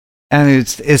 And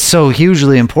it's so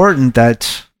hugely important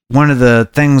that one of the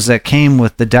things that came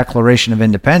with the Declaration of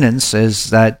Independence is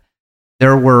that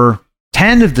there were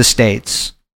 10 of the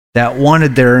states that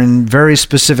wanted their, in very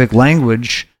specific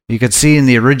language, you could see in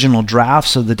the original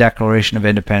drafts of the Declaration of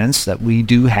Independence that we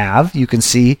do have, you can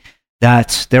see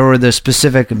that there were the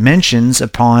specific mentions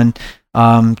upon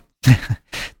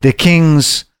the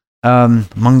king's,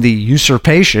 among the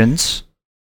usurpations,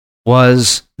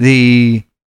 was the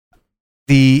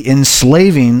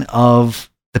enslaving of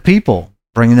the people,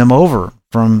 bringing them over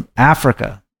from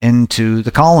Africa into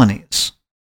the colonies.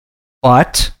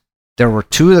 But there were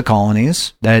 2 of the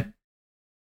colonies that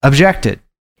objected.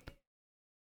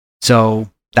 So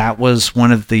that was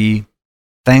one of the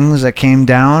things that came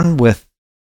down with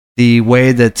the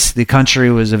way that the country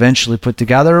was eventually put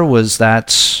together, was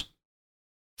that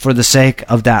for the sake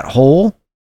of that whole,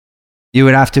 you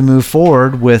would have to move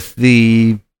forward with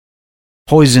the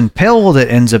poison pill that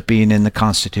ends up being in the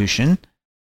Constitution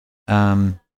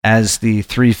as the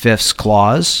 3/5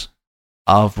 clause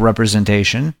of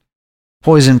representation.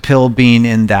 Poison pill being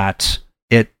in that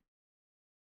it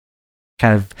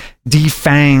kind of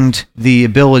defanged the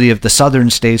ability of the southern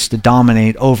states to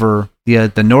dominate over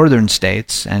the northern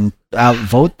states and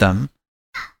outvote them.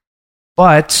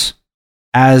 But,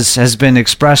 as has been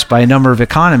expressed by a number of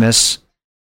economists,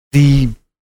 the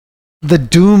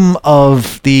doom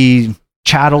of the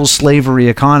chattel slavery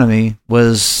economy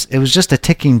was just a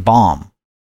ticking bomb.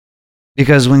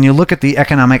 Because when you look at the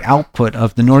economic output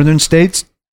of the northern states,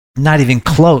 not even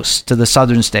close to the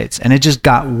southern states, and it just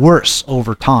got worse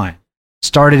over time.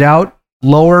 Started out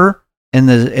lower in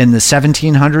the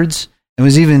 1700s, and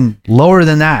was even lower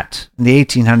than that in the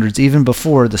 1800s, even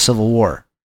before the Civil War.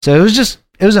 So it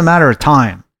was a matter of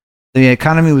time. The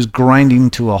economy was grinding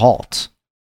to a halt.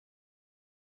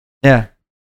 Yeah.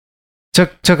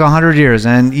 Took 100 years,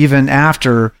 and even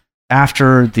after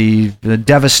the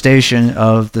devastation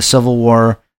of the Civil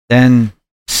War, then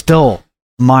still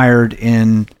mired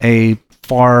in a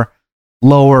far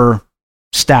lower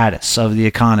status of the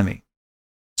economy.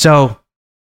 So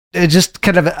it's just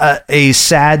kind of a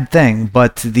sad thing,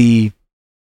 but the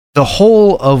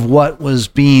whole of what was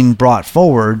being brought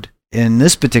forward in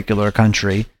this particular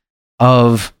country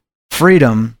of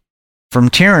freedom from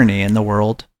tyranny in the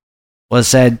world was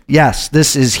said, yes,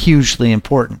 this is hugely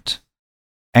important.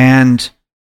 And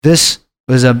this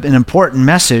was an important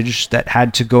message that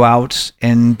had to go out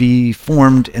and be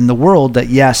formed in the world that,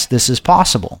 yes, this is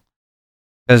possible.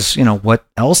 Because, what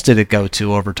else did it go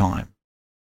to over time?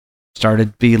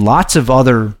 Started to be lots of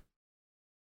other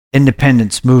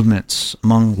independence movements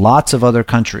among lots of other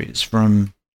countries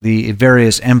from the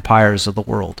various empires of the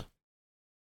world.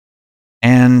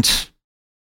 And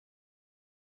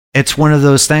it's one of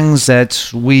those things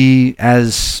that we,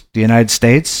 as the United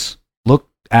States, look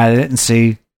at it and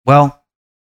see, well,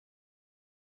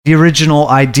 the original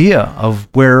idea of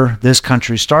where this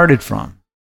country started from.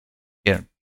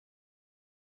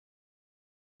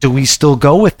 Do we still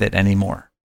go with it anymore?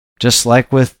 Just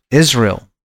like with Israel,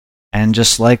 and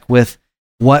just like with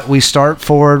what we start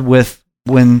forward with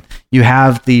when you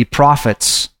have the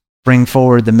prophets bring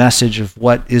forward the message of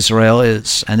what Israel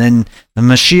is, and then the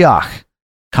Mashiach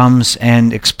comes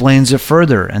and explains it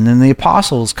further, and then the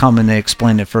apostles come and they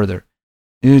explain it further.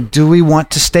 Do we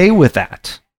want to stay with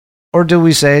that? Or do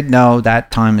we say, no, that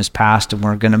time is past and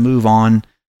we're going to move on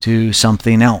to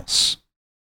something else?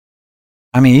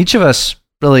 I mean, each of us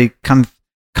really come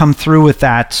through with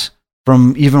that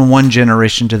from even one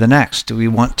generation to the next. Do we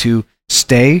want to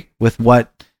stay with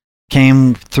what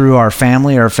came through our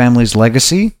family's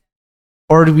legacy?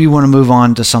 Or do we want to move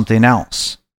on to something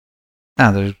else?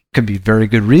 Now, there could be very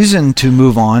good reason to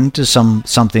move on to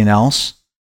something else.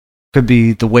 Could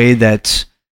be the way that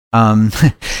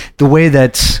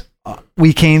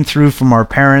we came through from our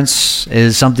parents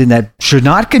is something that should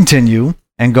not continue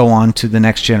and go on to the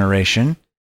next generation.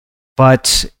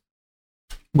 But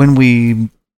when we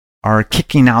are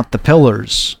kicking out the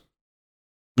pillars,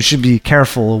 we should be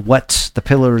careful what the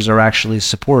pillars are actually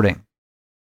supporting.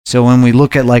 So when we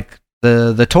look at like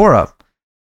the Torah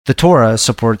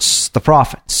supports the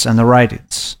prophets and the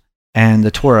writings, and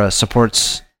the Torah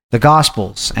supports the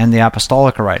Gospels and the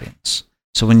apostolic writings.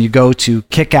 So when you go to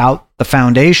kick out the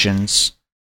foundations,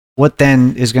 what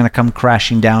then is going to come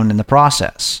crashing down in the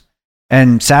process?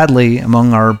 And sadly,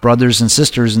 among our brothers and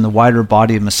sisters in the wider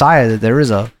body of Messiah, there is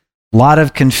a lot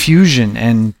of confusion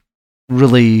and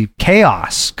really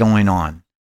chaos going on,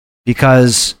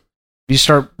 because you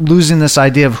start losing this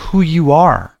idea of who you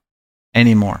are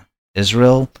anymore.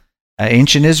 Israel,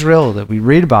 ancient Israel that we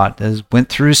read about, went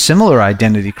through similar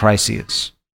identity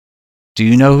crises. Do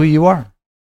you know who you are?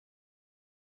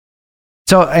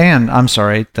 So, Anne, I'm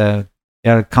sorry, you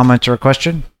had a comment or a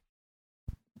question?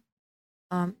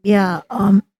 As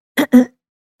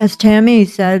Tammy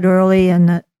said early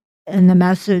in the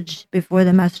message, before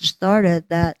the message started,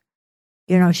 that,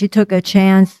 she took a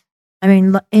chance. I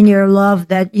mean, in your love,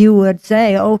 that you would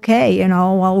say, okay,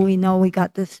 well, we know we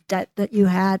got this debt that you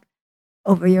had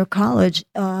over your college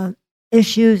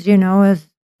issues, as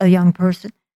a young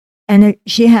person. And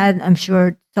she had, I'm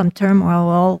sure, some turmoil.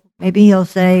 Well, maybe he'll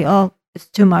say, oh, it's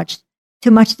too much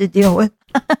to deal with.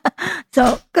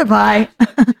 So goodbye.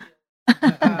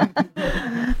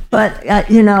 But,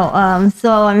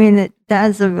 so, I mean,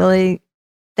 that's a really,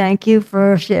 thank you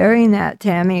for sharing that,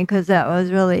 Tammy, because that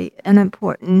was really an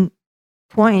important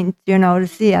point, to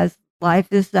see, as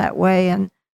life is that way.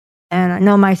 And I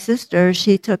know my sister,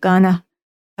 she took on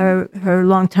her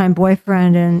longtime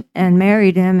boyfriend and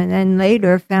married him, and then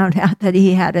later found out that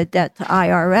he had a debt to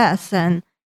IRS. And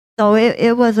so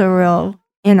it was a real,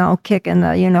 kick in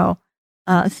the,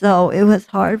 so it was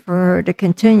hard for her to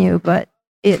continue, but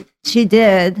she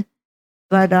did.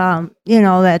 But,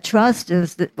 that trust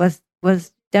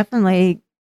was definitely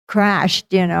crashed,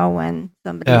 when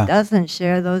somebody doesn't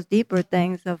share those deeper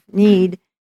things of need,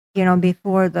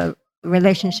 before the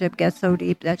relationship gets so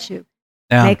deep that you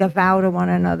make a vow to one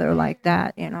another like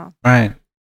that, Right.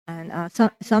 And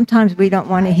sometimes we don't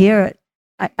want to hear it.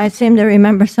 I seem to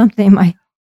remember something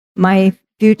my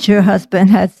future husband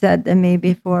had said to me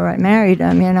before I married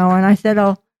him, and I said,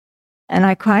 oh, and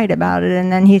I cried about it.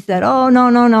 And then he said, oh,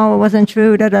 no, it wasn't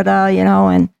true,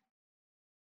 and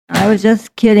I was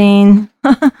just kidding.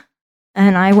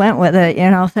 And I went with it,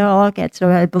 so okay. So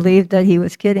I believed that he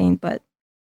was kidding, but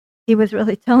he was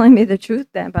really telling me the truth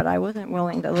then, but I wasn't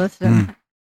willing to listen.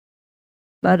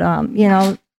 But,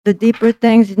 the deeper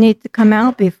things need to come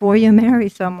out before you marry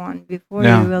someone, before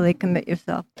you really commit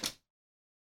yourself.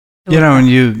 And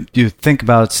you think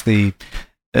about the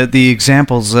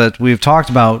examples that we've talked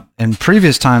about in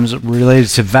previous times related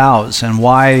to vows, and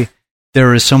why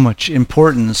there is so much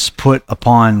importance put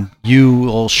upon you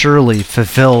will surely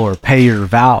fulfill or pay your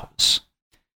vows.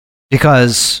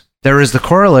 Because there is the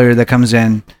corollary that comes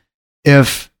in,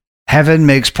 if heaven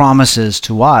makes promises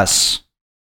to us,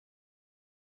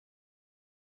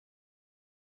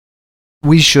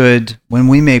 we should, when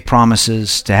we make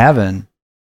promises to heaven,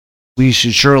 we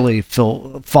should surely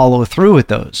follow through with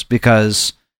those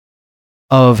because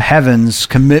of heaven's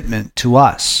commitment to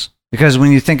us. Because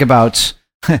when you think about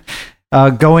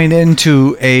going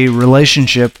into a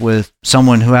relationship with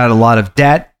someone who had a lot of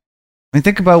debt, I mean,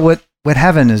 think about what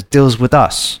heaven deals with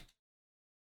us.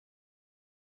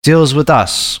 Deals with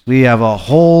us. We have a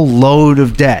whole load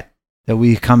of debt that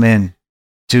we come in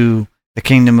to the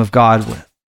kingdom of God with.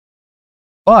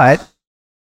 But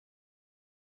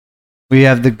we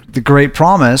have the great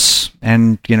promise,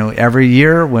 and every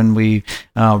year when we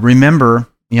remember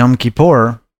Yom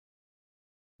Kippur,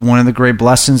 one of the great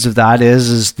blessings of that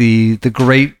is the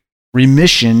great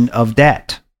remission of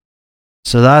debt.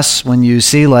 So thus, when you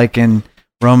see like in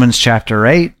Romans chapter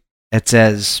 8, it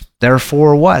says,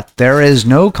 therefore what? There is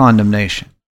no condemnation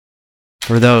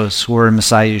for those who are in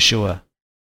Mesai Yeshua.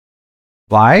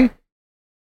 Why?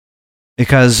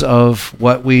 Because of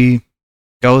what we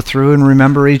go through and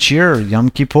remember each year. Yom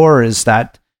Kippur is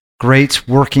that great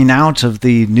working out of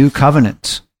the new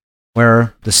covenant,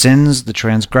 where the sins, the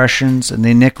transgressions, and the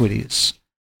iniquities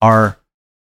are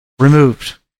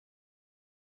removed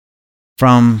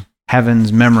from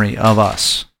heaven's memory of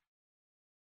us.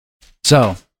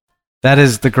 So, that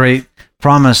is the great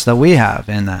promise that we have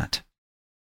in that.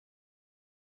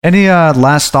 Any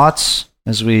last thoughts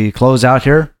as we close out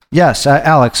here? Yes,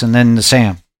 Alex, and then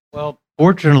Sam. Well,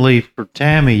 fortunately for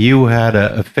Tammy, you had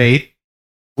a faith.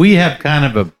 We have kind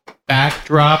of a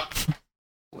backdrop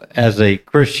as a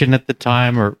Christian at the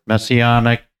time, or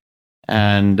Messianic,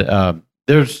 and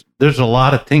there's a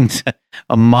lot of things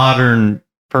a modern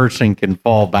person can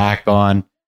fall back on,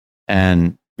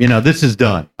 and this is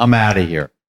done. I'm out of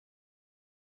here.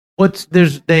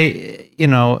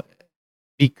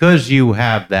 Because you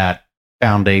have that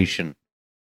foundation,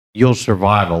 you'll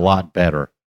survive a lot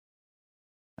better.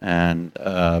 And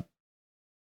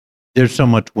there's so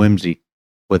much whimsy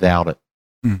without it.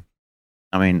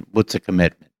 I mean, what's a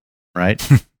commitment, right?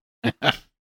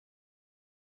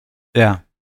 Yeah.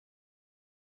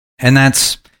 And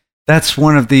that's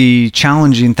one of the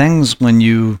challenging things when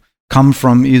you come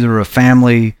from either a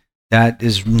family that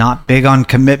is not big on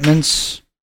commitments,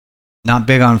 not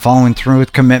big on following through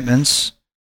with commitments,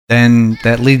 then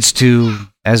that leads to,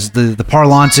 as the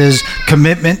parlance is,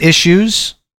 commitment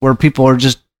issues, where people are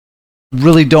just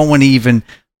really don't want to even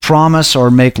promise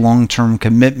or make long-term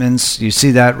commitments. You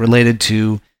see that related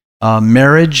to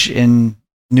marriage in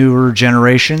newer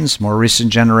generations, more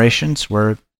recent generations,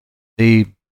 where the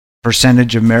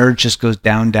percentage of marriage just goes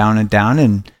down, down, and down.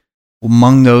 And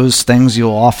among those things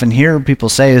you'll often hear people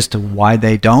say as to why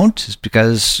they don't is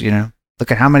because,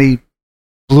 look at how many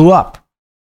blew up.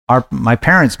 My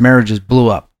parents' marriages blew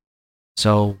up.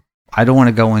 So I don't want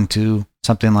to go into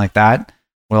something like that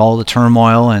with all the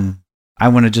turmoil, and I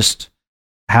want to just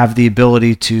have the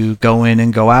ability to go in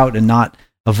and go out and not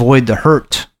avoid the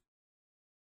hurt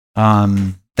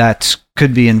that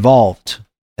could be involved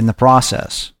in the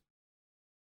process.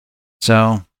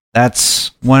 So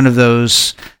that's one of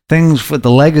those things with the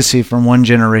legacy from one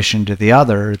generation to the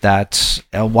other, that's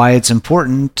why it's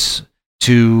important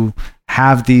to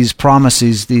have these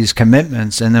promises, these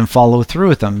commitments, and then follow through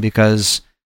with them, because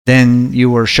then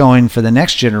you are showing for the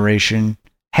next generation,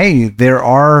 hey, there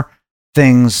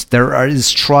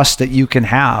is trust that you can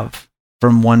have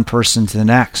from one person to the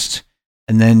next.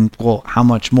 And then, well, how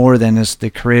much more then is the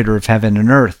creator of heaven and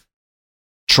earth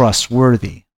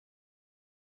trustworthy?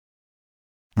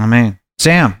 Amen.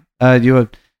 Sam, you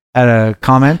had a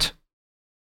comment?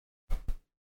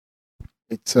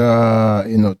 It's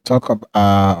talk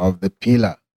of the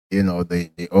pillar,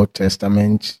 the Old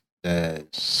Testament.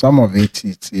 Some of it,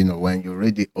 it's when you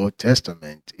read the Old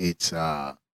Testament, it's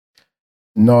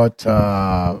not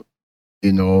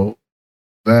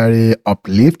very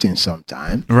uplifting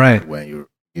sometimes. Right. When you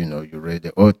read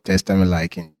the Old Testament,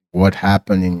 like in what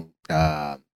happened in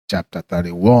chapter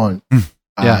 31,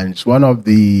 Yeah. and it's one of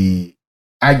the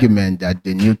argument that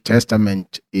the New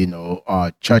Testament,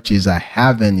 churches are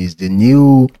having, is the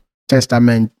New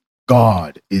Testament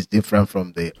God is different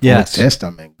from the Old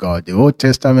Testament God. The Old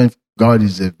Testament God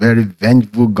is a very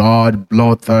vengeful God,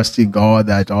 bloodthirsty God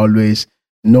that always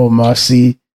no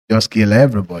mercy, just kill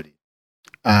everybody.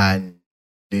 And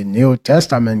the New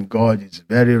Testament God is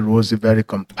very rosy, very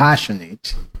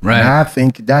compassionate. Right. And I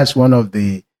think that's one of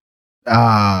the,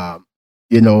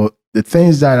 the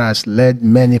things that has led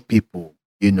many people,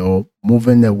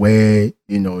 moving away,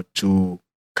 to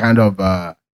kind of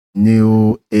a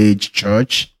new age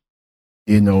church,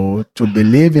 to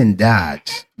believe in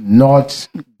that, not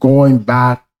going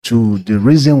back to the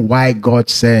reason why God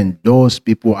sent those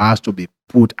people has to be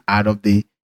put out of the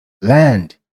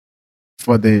land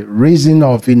for the reason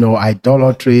of,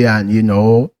 idolatry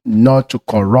and, not to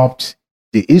corrupt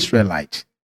the Israelites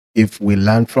if we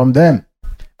learn from them.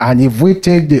 And if we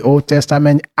take the Old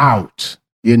Testament out,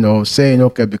 saying,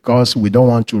 okay, because we don't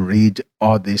want to read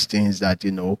all these things that,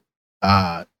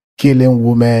 killing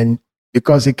women,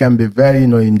 because it can be very,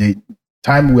 in the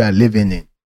time we are living in.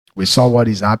 We saw what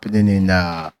is happening in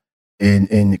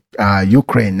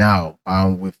Ukraine now,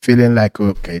 and we're feeling like,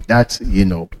 okay, that's,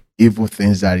 evil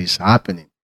things that is happening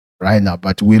right now.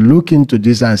 But we look into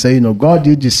this and say, God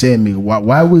did the same.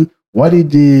 What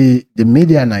did the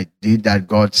Midianite did that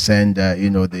God sent,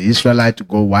 the Israelite to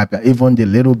go wipe out, even the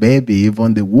little baby,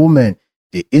 even the woman,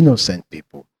 the innocent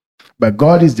people. But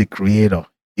God is the creator.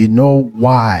 He knows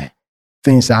why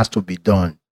things has to be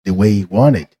done the way he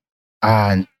wanted.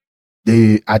 And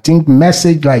I think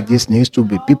message like this needs to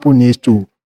be, people need to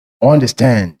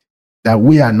understand that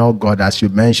we are not God, as you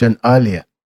mentioned earlier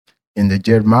in the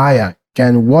Jeremiah.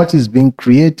 Can what is being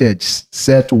created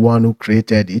say to one who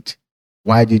created it,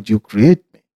 why did you create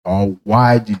me? Or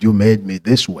why did you make me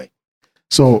this way?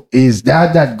 So is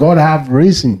that God have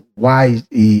reason why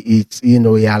he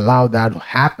allowed that to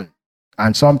happen?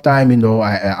 And sometimes,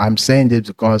 I'm saying this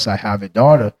because I have a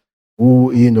daughter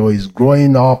who, is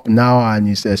growing up now and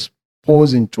is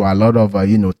exposing to a lot of,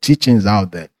 teachings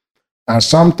out there. And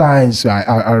sometimes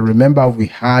I remember we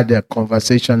had a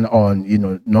conversation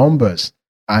on, numbers,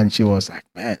 and she was like,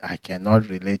 man, I cannot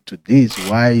relate to this.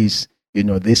 Why is,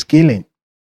 this killing?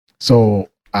 So,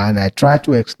 and I tried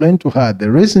to explain to her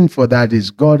the reason for that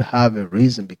is God have a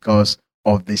reason because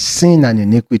of the sin and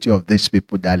iniquity of these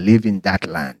people that live in that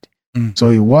land. So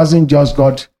it wasn't just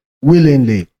God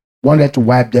willingly wanted to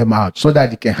wipe them out so that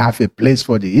he can have a place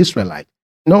for the Israelite.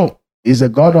 No, he's a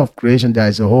God of creation. There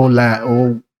is a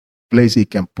whole place he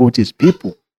can put his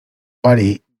people. But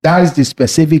that is the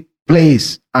specific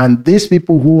place. And these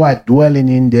people who are dwelling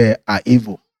in there are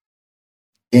evil.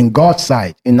 In God's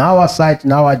sight, in our sight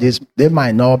nowadays, they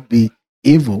might not be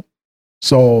evil.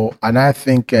 So, and I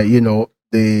think,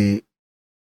 the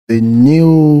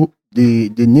new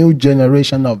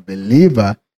generation of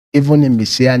believer, even in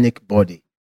Messianic body,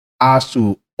 has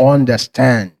to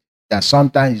understand that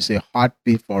sometimes it's a hard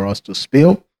pill for us to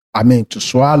to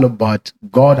swallow, but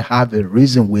God have a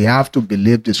reason. We have to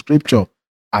believe the scripture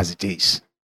as it is,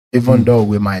 even though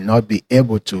we might not be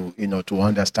able to, to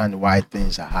understand why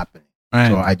things are happening. Right.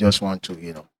 So I just want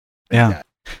to, yeah.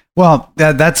 Well,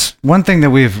 that's one thing that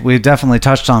we've definitely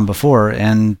touched on before,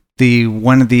 and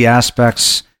one of the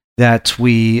aspects that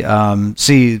we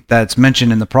see that's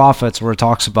mentioned in the prophets, where it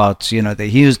talks about that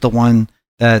he is the one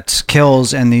that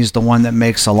kills and he's the one that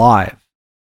makes alive.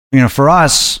 For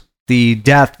us, the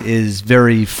death is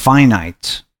very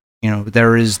finite.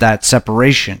 There is that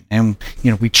separation, and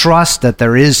we trust that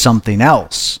there is something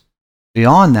else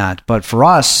beyond that. But for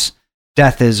us,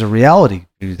 death is a reality.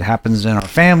 It happens in our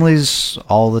families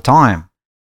all the time.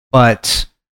 But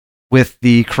with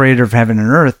the creator of heaven and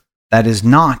earth, that is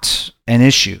not an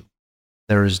issue.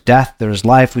 There is death, there is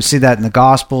life. We see that in the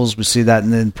Gospels. We see that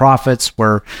in the prophets,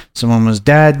 where someone was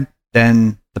dead,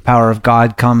 then the power of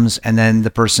God comes, and then the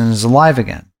person is alive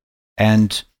again.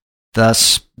 And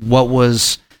thus, what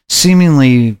was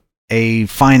seemingly a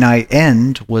finite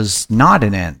end was not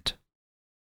an end.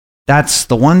 That's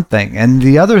the one thing. And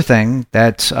the other thing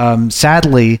that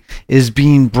sadly is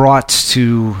being brought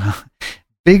to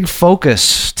big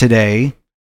focus today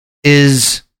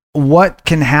is what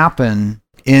can happen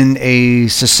in a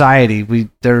society.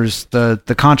 There's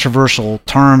the controversial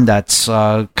term that's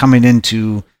coming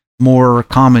into more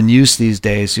common use these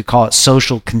days. You call it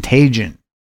social contagion,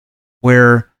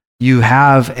 where you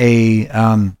have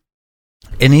an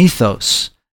ethos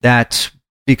that,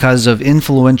 because of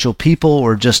influential people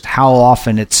or just how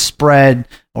often it's spread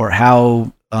or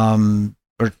how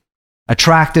or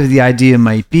attractive the idea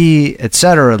might be,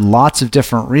 etc., lots of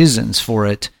different reasons for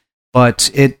it,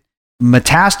 but it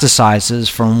metastasizes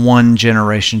from one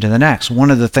generation to the next. One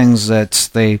of the things that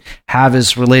they have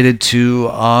is related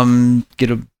to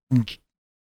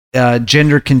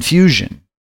gender confusion.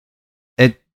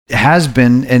 It has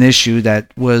been an issue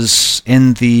that was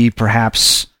in the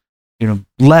perhaps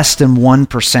less than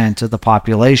 1% of the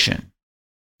population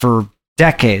for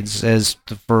decades,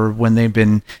 for when they've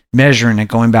been measuring it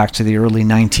going back to the early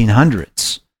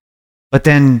 1900s. But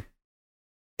then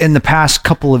in the past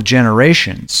couple of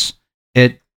generations,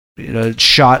 it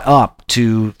shot up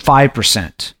to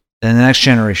 5%. Then the next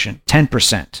generation,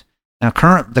 10%. Now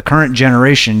the current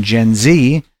generation, Gen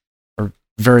Z, or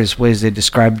various ways they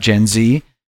describe Gen Z,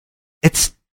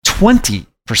 it's 20%.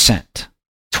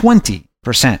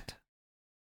 20%.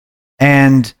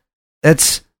 And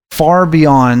that's far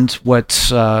beyond what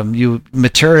you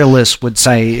materialists would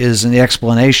say is an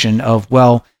explanation of,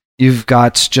 well, you've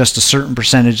got just a certain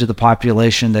percentage of the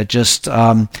population that just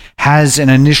has an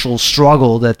initial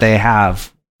struggle that they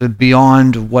have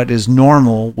beyond what is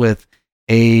normal with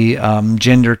a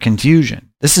gender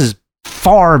confusion. This is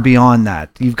far beyond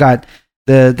that. You've got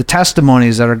the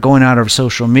testimonies that are going out of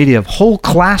social media of whole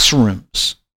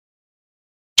classrooms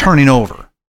turning over.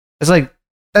 It's like,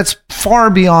 that's far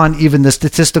beyond even the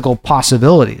statistical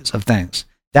possibilities of things.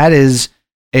 That is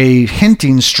a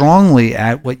hinting strongly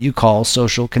at what you call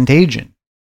social contagion.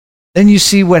 Then you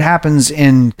see what happens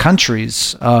in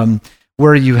countries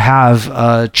where you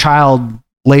have child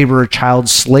labor, child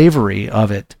slavery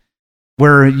of it,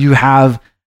 where you have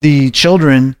the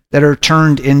children that are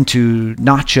turned into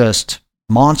not just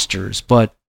monsters,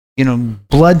 but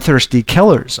bloodthirsty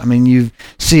killers. I mean, you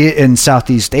see it in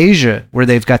Southeast Asia where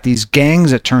they've got these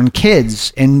gangs that turn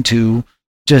kids into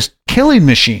just killing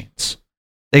machines.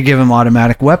 They give them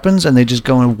automatic weapons and they just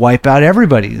go and wipe out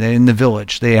everybody in the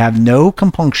village. They have no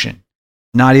compunction,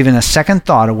 not even a second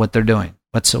thought of what they're doing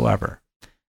whatsoever.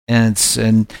 And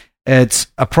it's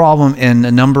a problem in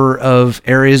a number of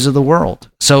areas of the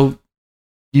world. So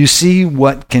you see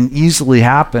what can easily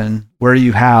happen where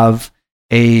you have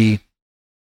a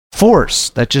force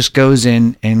that just goes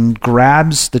in and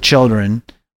grabs the children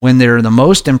when they're the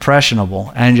most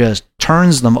impressionable and just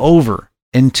turns them over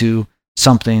into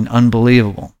something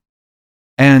unbelievable.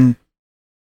 And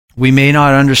we may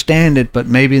not understand it, but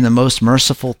maybe the most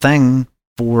merciful thing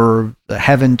for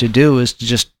heaven to do is to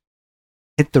just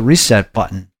hit the reset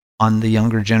button on the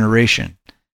younger generation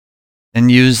and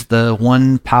use the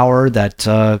one power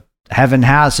that heaven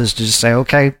has, is to just say,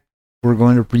 okay, we're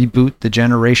going to reboot the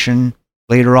generation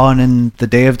later on in the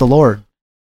day of the Lord,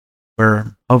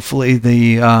 where hopefully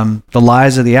the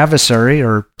lies of the adversary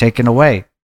are taken away.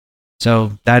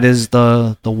 So that is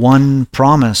the one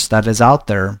promise that is out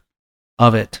there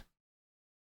of it.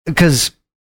 Because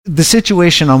the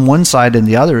situation on one side and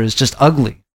the other is just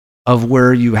ugly, of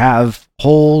where you have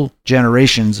whole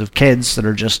generations of kids that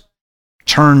are just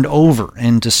turned over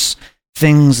into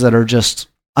things that are just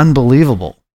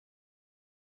unbelievable.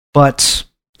 But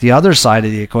the other side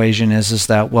of the equation is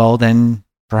that, well, then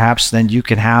perhaps then you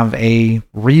can have a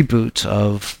reboot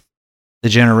of the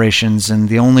generations, and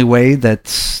the only way that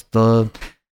the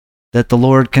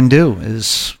Lord can do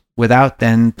is without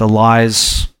then the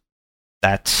lies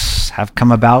that have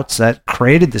come about that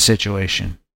created the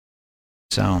situation.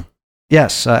 So,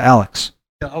 yes, Alex.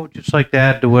 I would just like to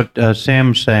add to what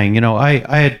Sam's saying. I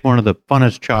had one of the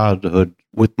funnest childhood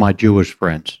with my Jewish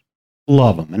friends.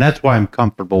 Love them, and that's why I'm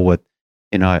comfortable with.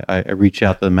 I reached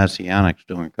out to the Messianics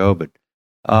during COVID.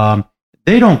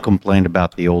 They don't complain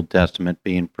about the Old Testament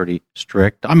being pretty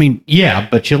strict. I mean, yeah,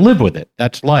 but you live with it.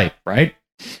 That's life, right?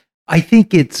 I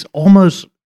think it's almost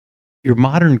your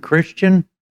modern Christian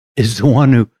is the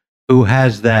one who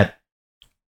has that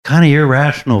kind of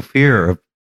irrational fear of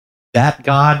that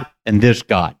God and this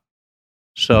God.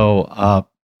 So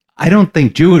I don't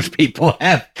think Jewish people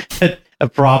have a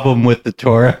problem with the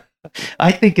Torah.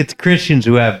 I think it's Christians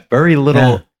who have very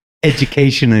little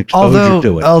education and exposure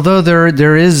to it. Although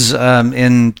there is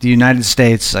in the United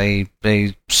States a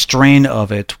strain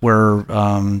of it where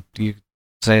you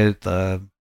say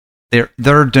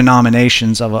their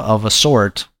denominations of a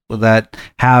sort that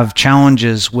have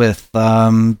challenges with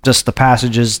just the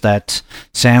passages that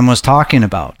Sam was talking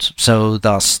about. So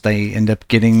thus they end up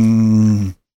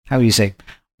getting,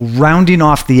 rounding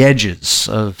off the edges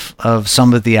of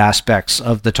some of the aspects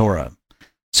of the Torah.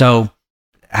 So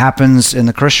happens in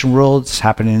the Christian world, it's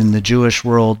happening in the Jewish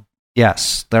world.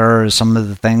 Yes, there are some of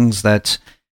the things that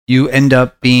you end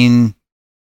up being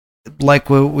like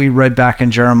what we read back in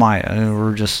Jeremiah.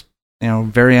 We're just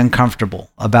very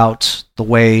uncomfortable about the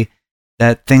way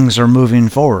that things are moving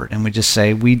forward. And we just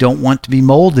say, we don't want to be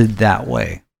molded that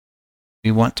way.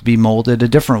 We want to be molded a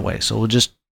different way. So we'll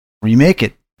just remake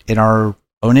it in our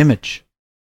own image.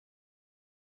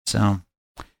 So,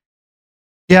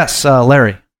 yes,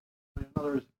 Larry.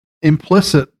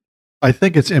 Implicit, I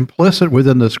think it's implicit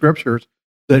within the scriptures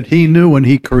that he knew when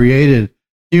he created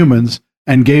humans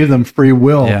and gave them free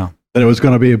will that it was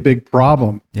going to be a big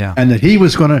problem. Yeah. And that he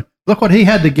was going to, look what he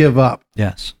had to give up.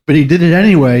 Yes. But he did it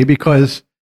anyway because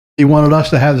he wanted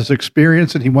us to have this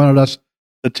experience and he wanted us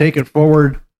to take it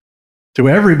forward to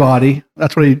everybody.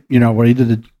 That's what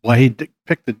why he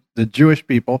picked the Jewish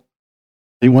people.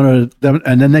 He wanted them,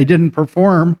 and then they didn't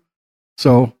perform.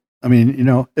 So, I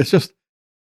mean, it's just,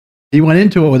 he went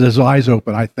into it with his eyes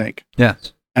open, I think.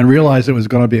 Yes. And realized it was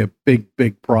going to be a big,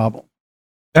 big problem.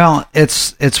 Well,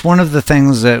 it's one of the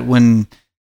things that when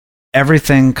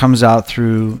everything comes out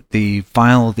through the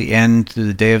end, through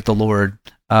the day of the Lord,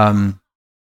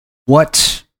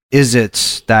 what is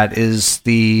it that is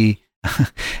the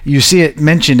you see it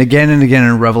mentioned again and again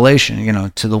in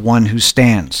Revelation, to the one who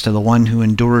stands, to the one who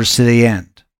endures to the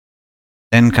end.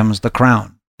 Then comes the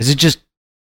crown. Is it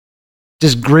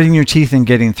just gritting your teeth and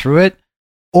getting through it?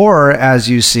 Or as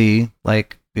you see,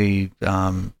 like the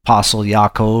Apostle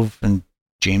Yaakov in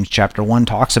James chapter 1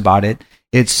 talks about it,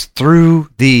 it's through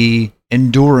the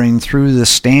enduring, through the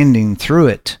standing through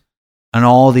it, and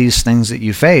all these things that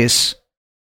you face,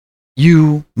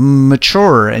 you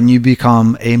mature and you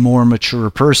become a more mature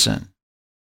person.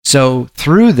 So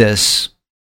through this,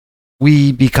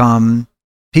 we become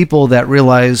people that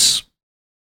realize,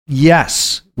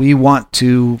 yes, we want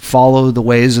to follow the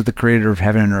ways of the Creator of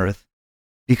heaven and earth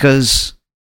because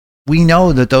we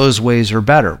know that those ways are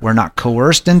better. We're not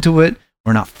coerced into it.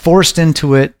 We're not forced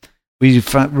into it. We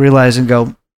realize and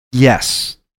go,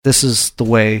 yes, this is the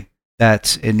way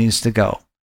that it needs to go.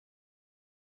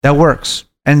 That works.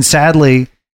 And sadly,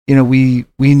 we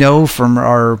know from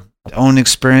our own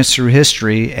experience through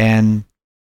history, and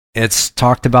it's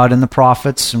talked about in the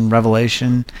prophets and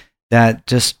Revelation, that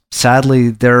just sadly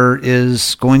there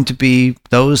is going to be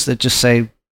those that just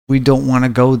say, we don't want to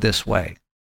go this way.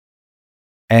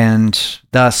 And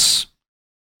thus,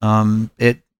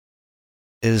 it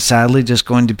is sadly just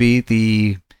going to be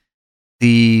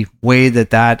the way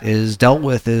that is dealt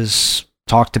with is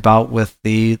talked about with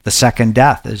the second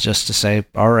death, is just to say,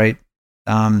 all right,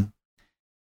 one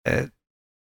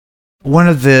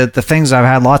of the things I've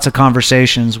had lots of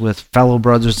conversations with fellow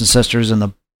brothers and sisters in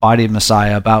the body of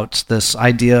Messiah about this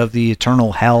idea of the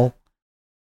eternal hell,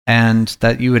 and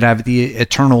that you would have the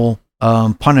eternal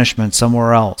punishment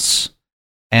somewhere else.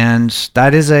 And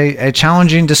that is a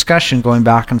challenging discussion going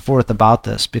back and forth about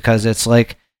this, because it's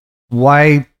like,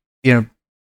 why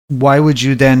would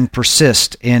you then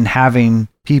persist in having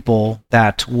people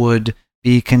that would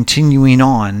be continuing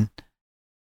on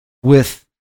with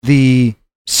the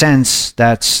sense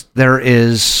that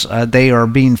they are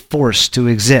being forced to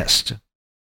exist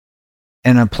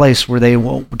in a place where they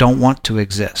don't want to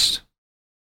exist?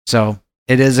 So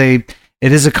it is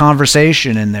a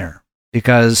conversation in there,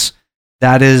 because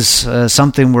that is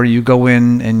something where you go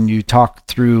in and you talk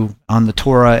through on the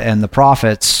Torah and the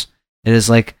prophets. It is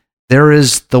like, there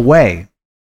is the way.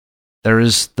 There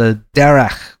is the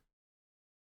derech,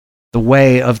 the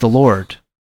way of the Lord.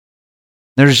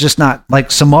 There's just not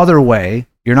like some other way.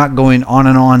 You're not going on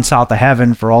and on south of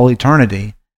heaven for all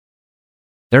eternity.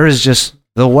 There is just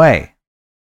the way.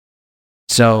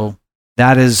 So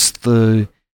that is the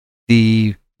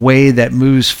way that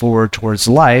moves forward towards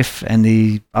life, and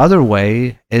the other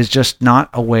way is just not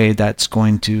a way that's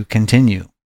going to continue.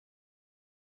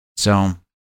 So,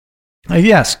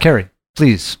 yes, Carrie,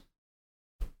 please.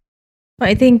 Well,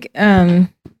 I think, not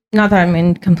that I'm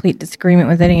in complete disagreement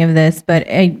with any of this, but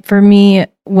for me,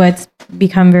 what's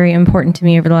become very important to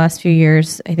me over the last few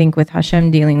years, I think with Hashem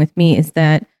dealing with me, is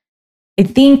that I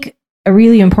think a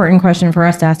really important question for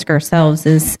us to ask ourselves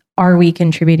is, are we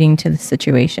contributing to the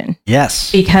situation?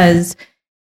 Yes. Because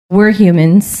we're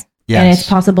humans, and it's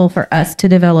possible for us to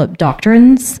develop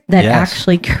doctrines that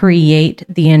actually create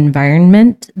the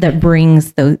environment that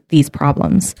brings these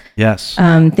problems. Yes.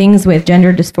 Things with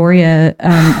gender dysphoria,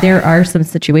 there are some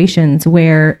situations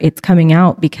where it's coming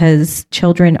out because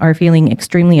children are feeling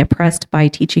extremely oppressed by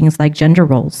teachings like gender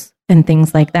roles and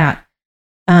things like that.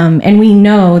 And we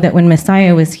know that when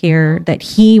Messiah was here, that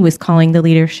he was calling the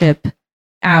leadership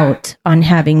out on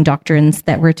having doctrines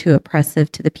that were too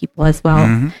oppressive to the people as well.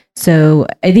 Mm-hmm. So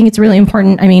I think it's really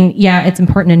important. I mean, yeah, it's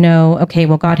important to know, okay,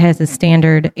 well, God has a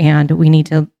standard and we need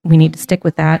to stick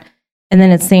with that. And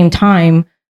then at the same time,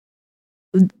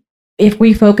 if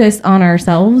we focus on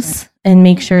ourselves and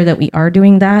make sure that we are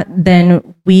doing that,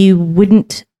 then we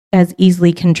wouldn't as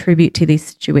easily contribute to these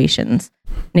situations.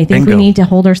 And I think we need to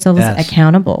hold ourselves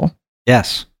accountable.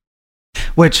 Yes.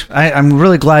 Which I'm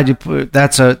really glad you put,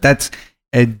 that's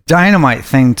a dynamite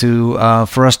thing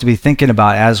for us to be thinking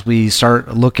about as we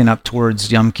start looking up towards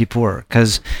Yom Kippur.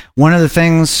 Because one of the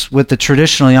things with the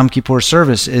traditional Yom Kippur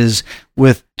service is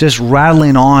with just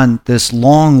rattling on this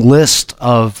long list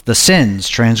of the sins,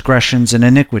 transgressions, and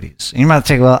iniquities. And you might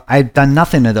think, well, I've done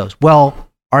nothing of those. Well,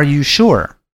 are you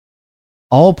sure?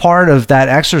 All part of that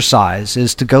exercise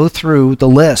is to go through the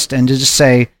list and to just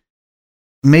say,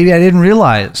 maybe I didn't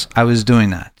realize I was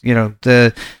doing that.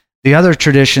 The other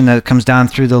tradition that comes down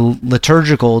through the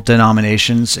liturgical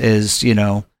denominations is,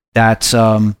 that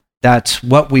That's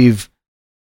what we've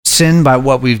sinned by,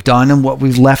 what we've done and what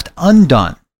we've left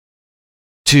undone.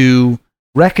 To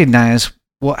recognize,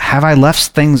 well, have I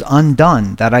left things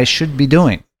undone that I should be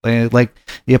doing? Like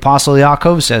the Apostle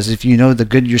Yaakov says, if you know the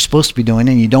good you're supposed to be doing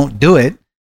and you don't do it,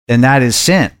 then that is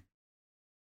sin.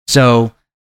 So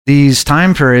these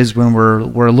time periods when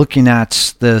we're looking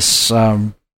at this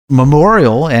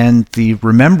memorial and the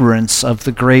remembrance of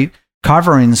the great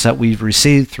coverings that we've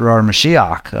received through our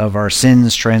Mashiach of our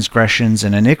sins, transgressions,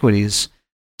 and iniquities,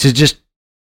 to just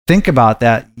think about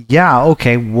that. Yeah,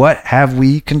 okay, what have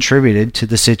we contributed to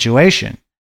the situation?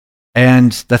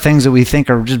 And the things that we think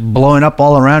are just blowing up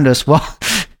all around us, well,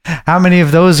 how many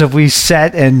of those have we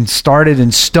set and started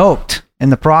and stoked in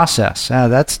the process?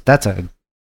 That's a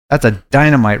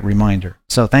dynamite reminder.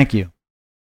 So thank you.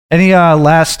 Any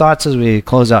last thoughts as we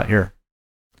close out here?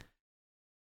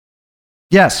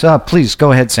 Yes, please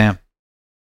go ahead, Sam.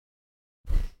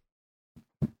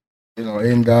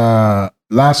 In the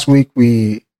last week,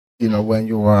 when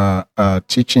you were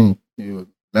teaching, you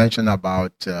mentioned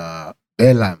about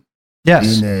Balaam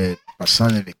being a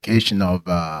personification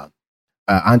of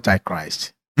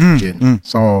Antichrist.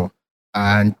 So,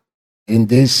 and in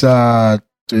this Torah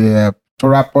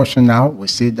portion now, we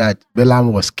see that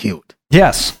Balaam was killed.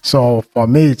 Yes. So for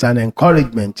me, it's an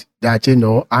encouragement that,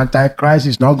 Antichrist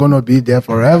is not going to be there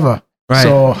forever. Right.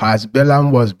 So as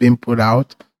Balaam was being put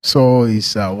out, so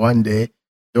is one day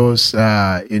those,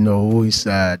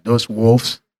 those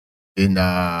wolves in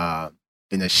a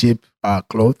sheep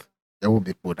cloth, they will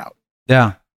be put out.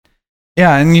 Yeah.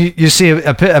 Yeah, and you see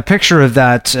a picture of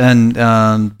that in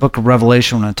Book of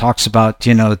Revelation when it talks about,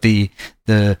 the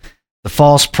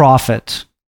false prophet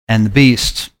and the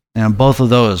beast, both of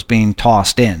those being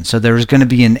tossed in. So there's going to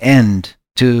be an end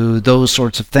to those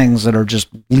sorts of things that are just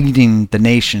leading the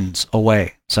nations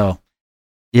away. So,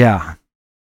 yeah,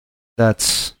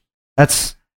 it's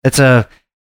a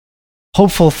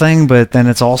hopeful thing, but then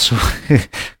it's also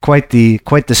quite the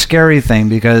scary thing,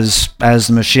 because as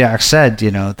the Mashiach said,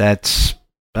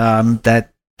 that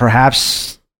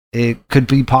perhaps it could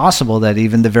be possible that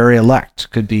even the very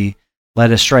elect could be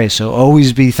led astray. So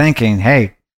always be thinking,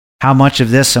 hey, how much of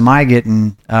this am I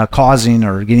getting causing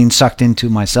or getting sucked into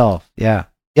myself? Yeah.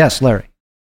 Yes, Larry.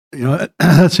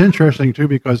 That's interesting too,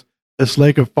 because this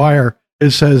lake of fire,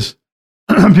 it says,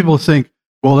 people think,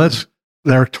 well,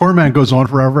 their torment goes on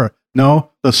forever.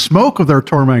 No, the smoke of their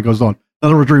torment goes on. In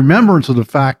other words, remembrance of the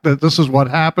fact that this is what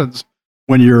happens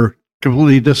when you're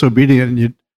completely disobedient, and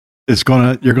you're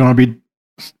going to be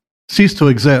cease to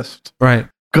exist. Right.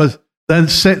 Because then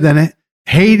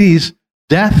Hades,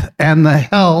 death, and the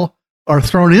hell are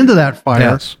thrown into that fire.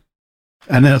 Yes.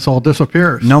 And then it all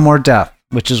disappears. No more death,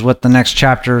 which is what the next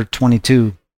chapter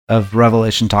 22 of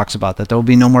Revelation talks about, that there will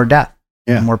be no more death,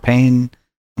 no more pain,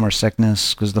 no more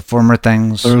sickness, because the former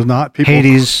things, there's not people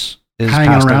Hades is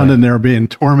hanging around away. in there being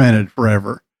tormented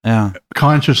forever. Yeah.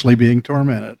 Consciously being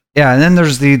tormented. Yeah, and then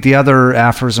there's the other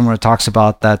aphorism where it talks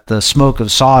about that the smoke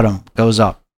of Sodom goes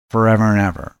up forever and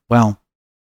ever. Well,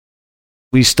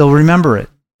 we still remember it,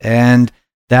 and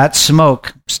that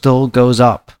smoke still goes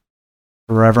up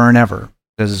forever and ever,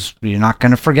 because you're not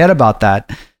going to forget about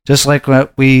that. Just like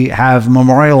what we have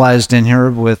memorialized in here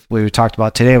with what we talked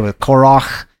about today with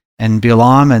Korach and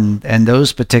Balaam and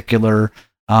those particular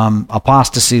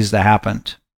apostasies that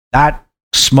happened. That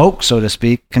smoke, so to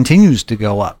speak, continues to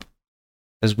go up,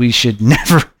 because we should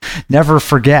never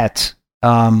forget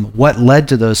what led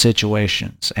to those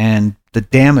situations and the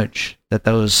damage that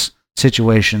those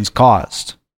situations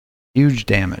caused. Huge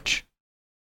damage.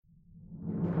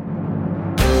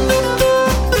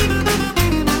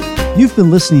 You've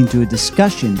been listening to a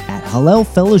discussion at Hallel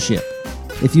Fellowship.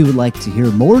 If you would like to hear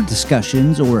more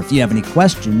discussions, or if you have any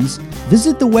questions,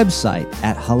 visit the website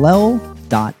at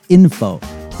hallel.info.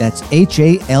 That's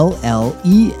HALLEL.info.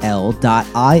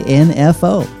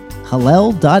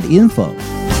 Hallel.info.